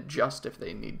and then adjust if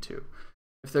they need to.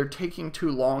 If they're taking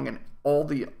too long and all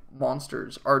the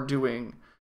monsters are doing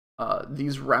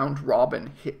these round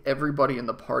robin hit everybody in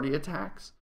the party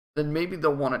attacks, then maybe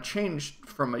they'll want to change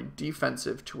from a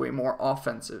defensive to a more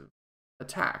offensive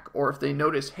attack. Or if they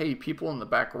notice, hey, people in the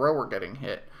back row are getting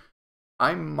hit,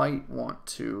 I might want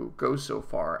to go so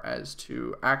far as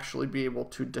to actually be able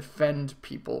to defend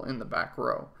people in the back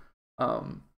row.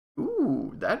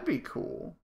 Ooh, that'd be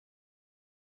cool.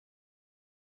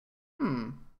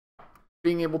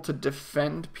 Being able to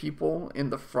defend people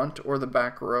in the front or the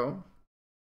back row.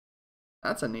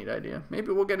 That's a neat idea.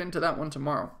 Maybe we'll get into that one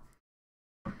tomorrow.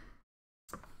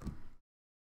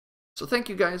 So thank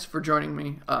you guys for joining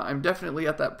me. I'm definitely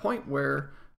at that point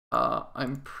where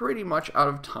I'm pretty much out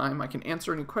of time. I can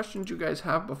answer any questions you guys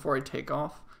have before I take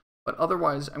off. But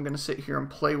otherwise, I'm going to sit here and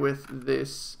play with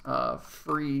this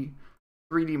free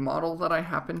 3D model that I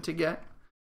happen to get.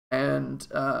 And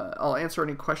I'll answer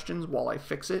any questions while I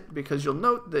fix it, because you'll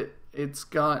note that it's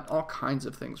got all kinds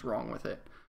of things wrong with it.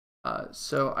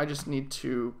 So I just need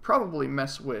to probably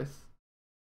mess with...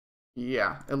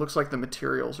 Yeah, it looks like the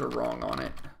materials are wrong on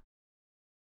it.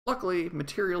 Luckily,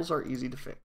 materials are easy to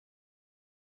fix.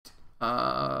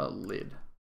 Lid.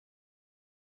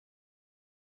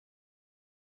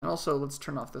 And also, let's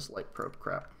turn off this light probe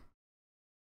crap.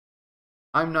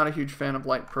 I'm not a huge fan of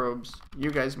light probes.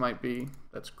 You guys might be.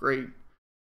 That's great.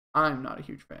 I'm not a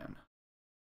huge fan.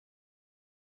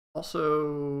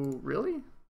 Also, really?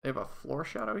 They have a floor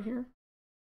shadow here?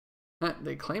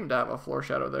 They claim to have a floor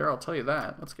shadow there, I'll tell you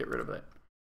that. Let's get rid of it.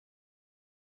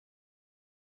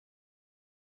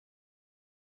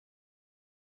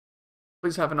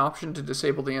 Please have an option to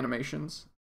disable the animations.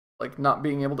 like not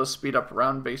being able to speed up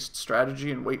round-based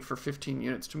strategy and wait for 15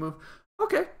 units to move.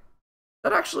 Okay,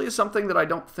 that actually is something that I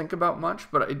don't think about much,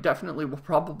 but I definitely will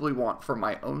probably want for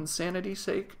my own sanity's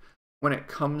sake when it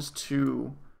comes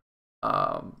to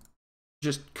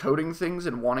just coding things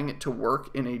and wanting it to work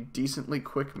in a decently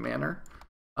quick manner.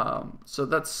 So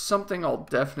that's something I'll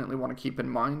definitely want to keep in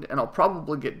mind, and I'll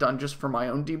probably get done just for my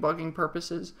own debugging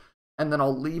purposes, and then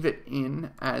I'll leave it in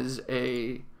as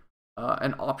a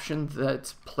an option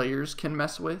that players can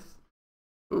mess with.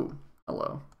 Ooh,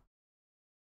 hello.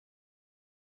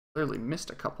 Clearly missed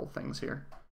a couple things here.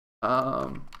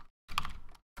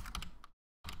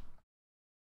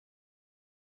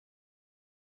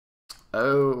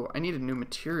 Oh, I need a new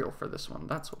material for this one.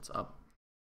 That's what's up.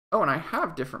 Oh, and I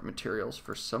have different materials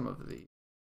for some of the.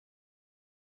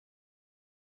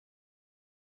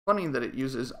 Funny that it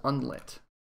uses unlit.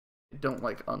 I don't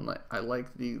like unlit. I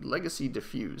like the Legacy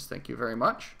Diffuse. Thank you very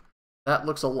much. That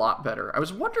looks a lot better. I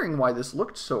was wondering why this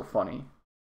looked so funny.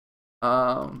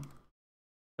 Don't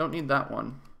need that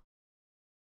one.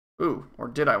 Ooh, or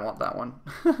did I want that one?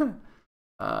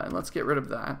 And let's get rid of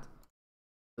that.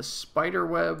 The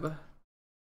spiderweb.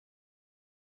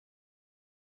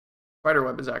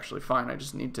 Spiderweb is actually fine. I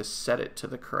just need to set it to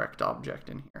the correct object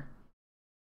in here.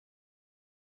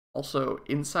 Also,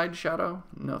 inside shadow?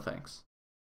 No thanks.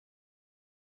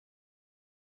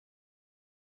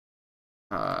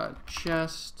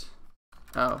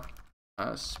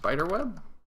 Spiderweb?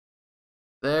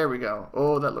 There we go.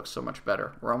 Oh, that looks so much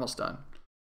better. We're almost done.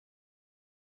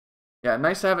 Yeah,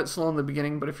 nice to have it slow in the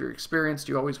beginning, but if you're experienced,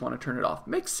 you always want to turn it off.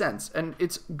 Makes sense, and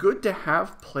it's good to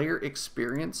have player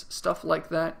experience stuff like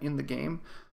that in the game,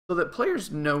 so that players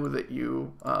know that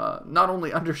you not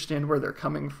only understand where they're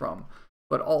coming from,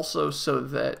 but also so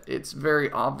that it's very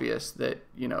obvious that,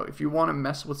 you know, if you want to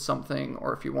mess with something,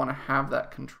 or if you want to have that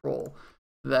control,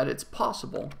 that it's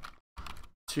possible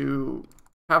to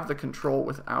have the control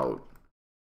without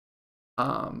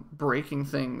breaking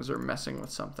things or messing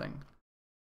with something.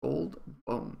 Gold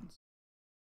bones.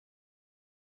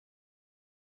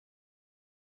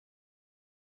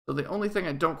 So the only thing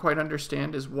I don't quite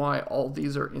understand is why all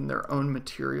these are in their own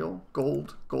material.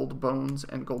 Gold, gold bones,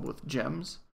 and gold with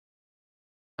gems.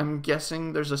 I'm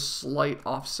guessing there's a slight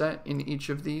offset in each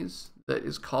of these that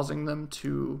is causing them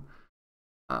to...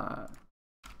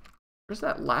 where's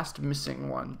that last missing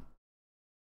one?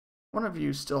 One of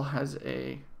you still has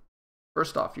a...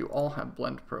 First off, you all have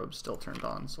blend probes still turned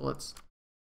on, so let's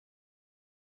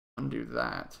undo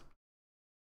that.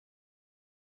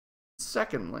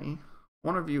 Secondly,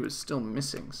 one of you is still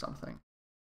missing something.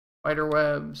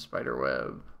 Spiderweb,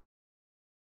 spiderweb.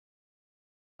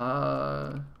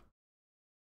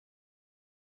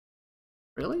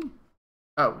 Really?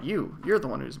 Oh, you're the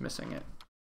one who's missing it.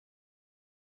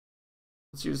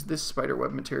 Let's use this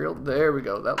spiderweb material. There we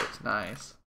go, that looks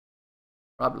nice.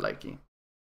 Rob likey.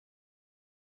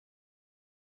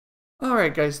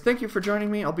 Alright guys, thank you for joining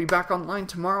me. I'll be back online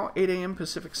tomorrow, 8 a.m.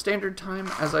 Pacific Standard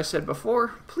Time. As I said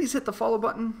before, please hit the follow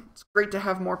button. It's great to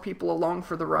have more people along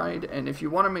for the ride, and if you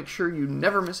want to make sure you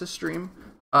never miss a stream,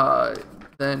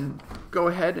 then go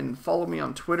ahead and follow me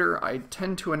on Twitter. I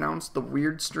tend to announce the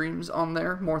weird streams on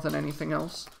there more than anything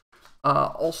else.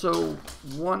 Also,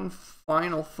 one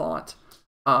final thought.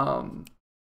 Final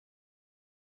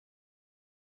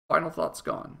thought's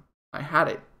gone. I had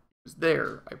it. It was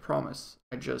there, I promise.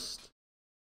 I just...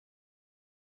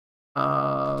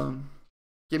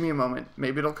 give me a moment.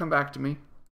 Maybe it'll come back to me.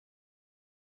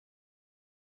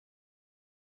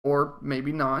 Or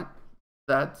maybe not.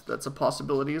 That's a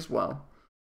possibility as well.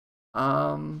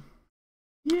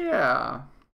 Yeah.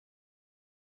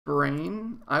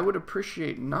 Brain, I would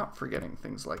appreciate not forgetting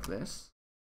things like this.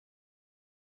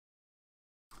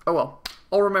 Oh well,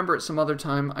 I'll remember it some other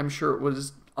time. I'm sure it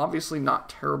was obviously not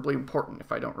terribly important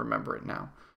if I don't remember it now.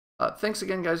 Thanks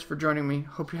again, guys, for joining me.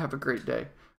 Hope you have a great day.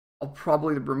 I'll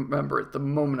probably remember it the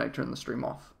moment I turn the stream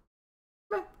off.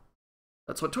 Meh.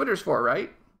 That's what Twitter's for,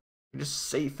 right? You just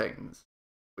say things.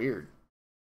 Weird.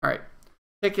 Alright.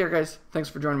 Take care, guys. Thanks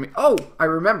for joining me. Oh, I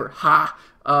remember. Ha!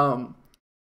 A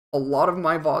lot of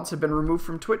my VODs have been removed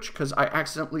from Twitch because I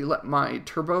accidentally let my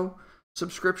Turbo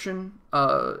subscription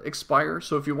expire.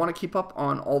 So if you want to keep up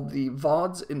on all the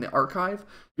VODs in the archive,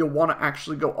 you'll want to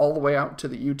actually go all the way out to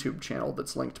the YouTube channel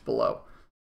that's linked below.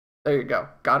 There you go.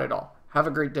 Got it all. Have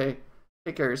a great day.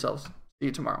 Take care of yourselves. See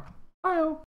you tomorrow. Bye.